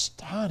is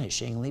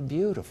astonishingly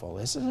beautiful,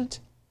 isn't it?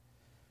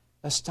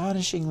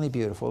 Astonishingly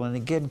beautiful. And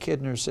again,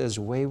 Kidner says,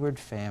 wayward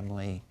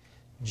family,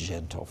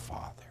 gentle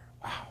father.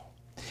 Wow.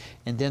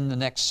 And then the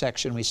next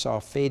section we saw,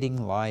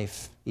 fading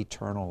life,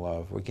 eternal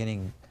love. We're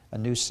getting a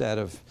new set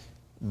of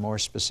more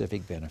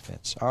specific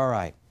benefits. All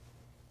right.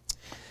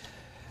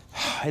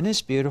 Isn't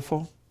this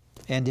beautiful?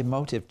 And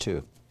emotive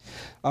too.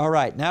 All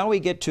right, now we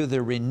get to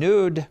the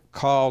renewed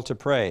call to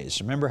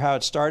praise. Remember how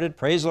it started?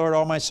 Praise the Lord,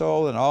 all my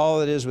soul, and all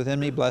that is within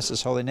me, bless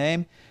his holy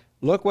name.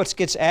 Look what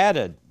gets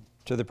added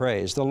to the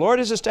praise. The Lord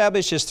has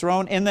established his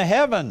throne in the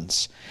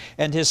heavens,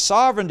 and his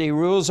sovereignty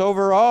rules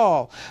over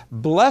all.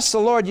 Bless the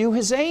Lord, you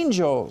his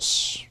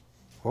angels.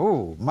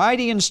 Oh,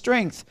 mighty in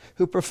strength,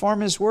 who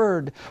perform his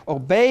word,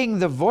 obeying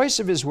the voice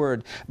of his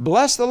word.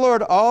 Bless the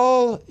Lord,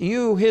 all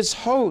you his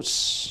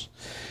hosts.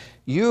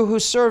 You who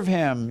serve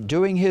him,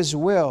 doing his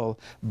will,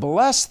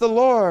 bless the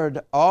Lord,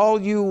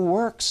 all you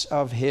works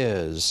of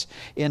his,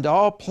 in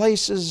all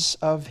places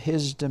of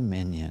his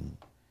dominion.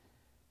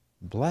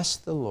 Bless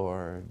the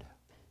Lord,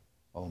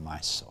 O my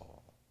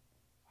soul.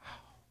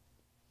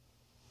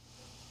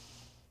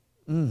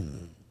 Wow.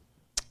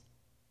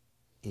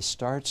 He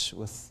starts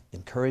with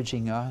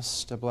encouraging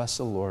us to bless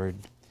the Lord,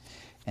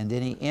 and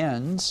then he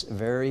ends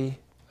very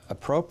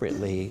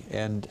appropriately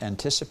and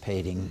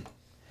anticipating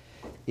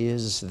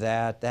is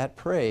that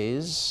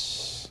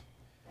praise,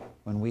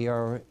 when we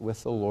are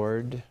with the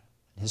Lord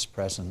in his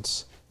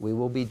presence, we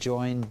will be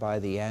joined by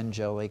the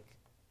angelic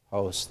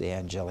host, the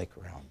angelic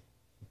realm.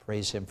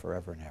 Praise him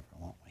forever and ever,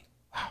 won't we?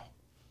 Wow.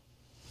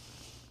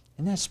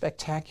 Isn't that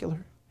spectacular?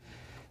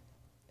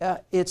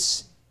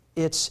 It's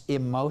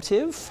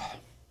emotive.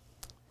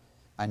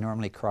 I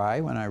normally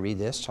cry when I read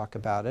this, talk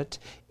about it.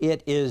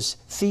 It is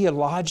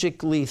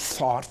theologically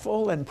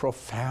thoughtful and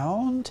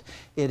profound.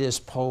 It is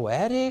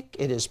poetic.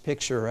 It is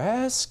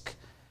picturesque.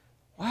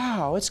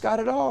 Wow, it's got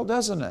it all,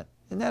 doesn't it?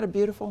 Isn't that a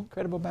beautiful,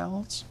 incredible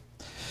balance?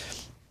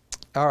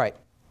 All right,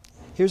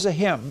 here's a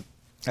hymn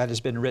that has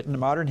been written, a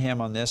modern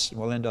hymn on this, and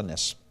we'll end on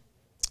this.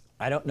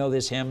 I don't know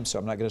this hymn, so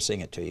I'm not going to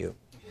sing it to you,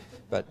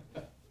 but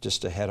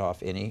just to head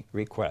off any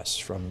requests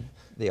from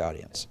the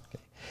audience.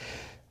 Okay.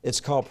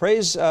 It's called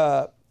Praise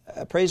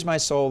My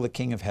Soul, the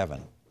King of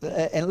Heaven.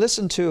 And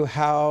listen to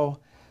how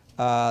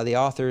the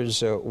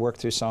authors work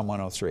through Psalm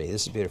 103.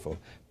 This is beautiful.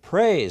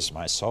 Praise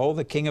my soul,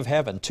 the King of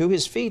Heaven. To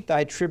his feet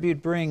thy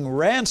tribute bring.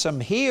 Ransom,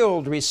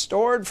 healed,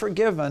 restored,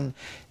 forgiven.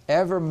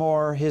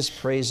 Evermore his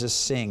praises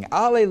sing.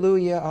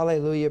 Alleluia,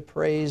 alleluia,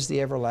 praise the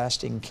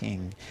everlasting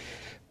King.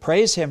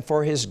 Praise him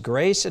for his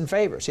grace and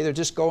favor. See, they're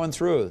just going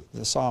through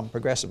the psalm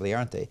progressively,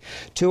 aren't they?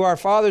 To our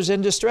fathers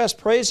in distress,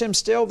 praise him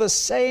still the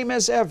same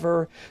as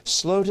ever,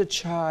 slow to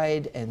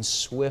chide and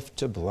swift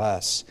to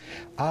bless.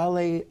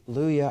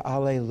 Alleluia,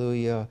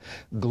 alleluia,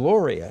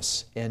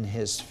 glorious in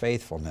his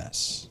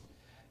faithfulness.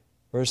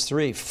 Verse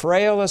 3,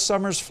 frail as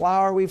summer's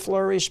flower we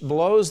flourish,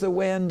 blows the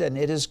wind and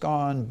it is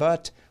gone,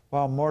 but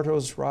while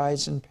mortals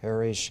rise and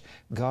perish,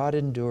 God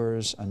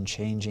endures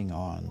unchanging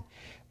on.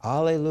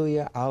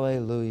 Alleluia,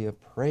 alleluia,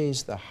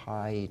 praise the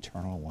high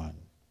eternal one.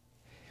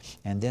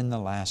 And then the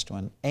last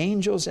one,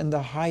 angels in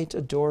the height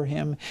adore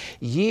him.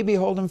 Ye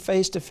behold him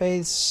face to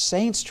face,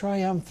 saints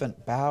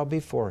triumphant bow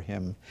before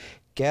him,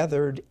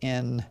 gathered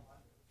in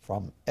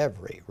from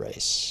every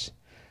race.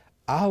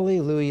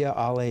 Alleluia,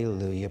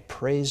 alleluia,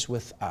 praise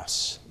with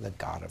us the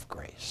God of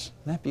grace.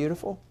 Isn't that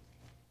beautiful?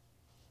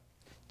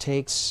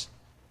 Takes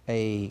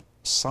a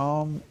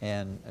psalm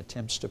and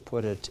attempts to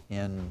put it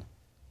in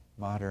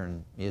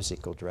modern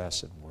musical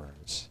dress and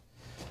words.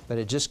 But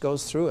it just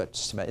goes through it.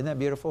 Isn't that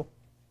beautiful?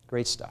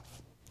 Great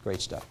stuff. Great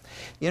stuff.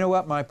 You know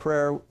what my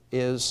prayer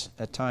is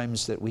at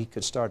times? That we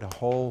could start a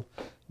whole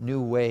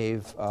new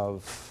wave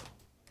of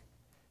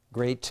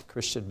great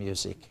Christian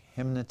music,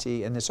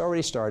 hymnity, and it's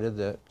already started.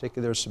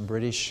 Particularly there's some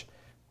British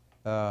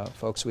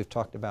folks we've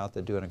talked about,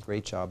 they're doing a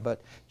great job,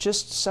 but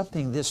just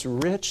something this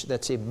rich,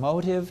 that's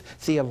emotive,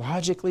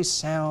 theologically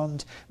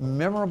sound,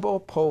 memorable,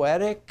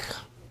 poetic.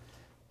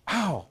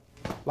 Wow,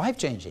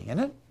 life-changing, isn't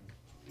it?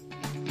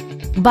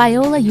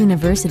 Biola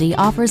University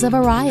offers a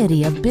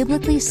variety of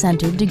biblically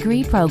centered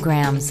degree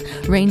programs,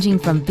 ranging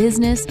from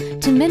business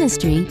to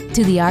ministry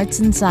to the arts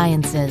and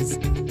sciences.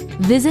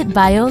 Visit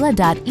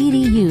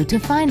biola.edu to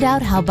find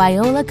out how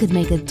Biola could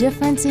make a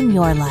difference in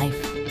your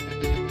life.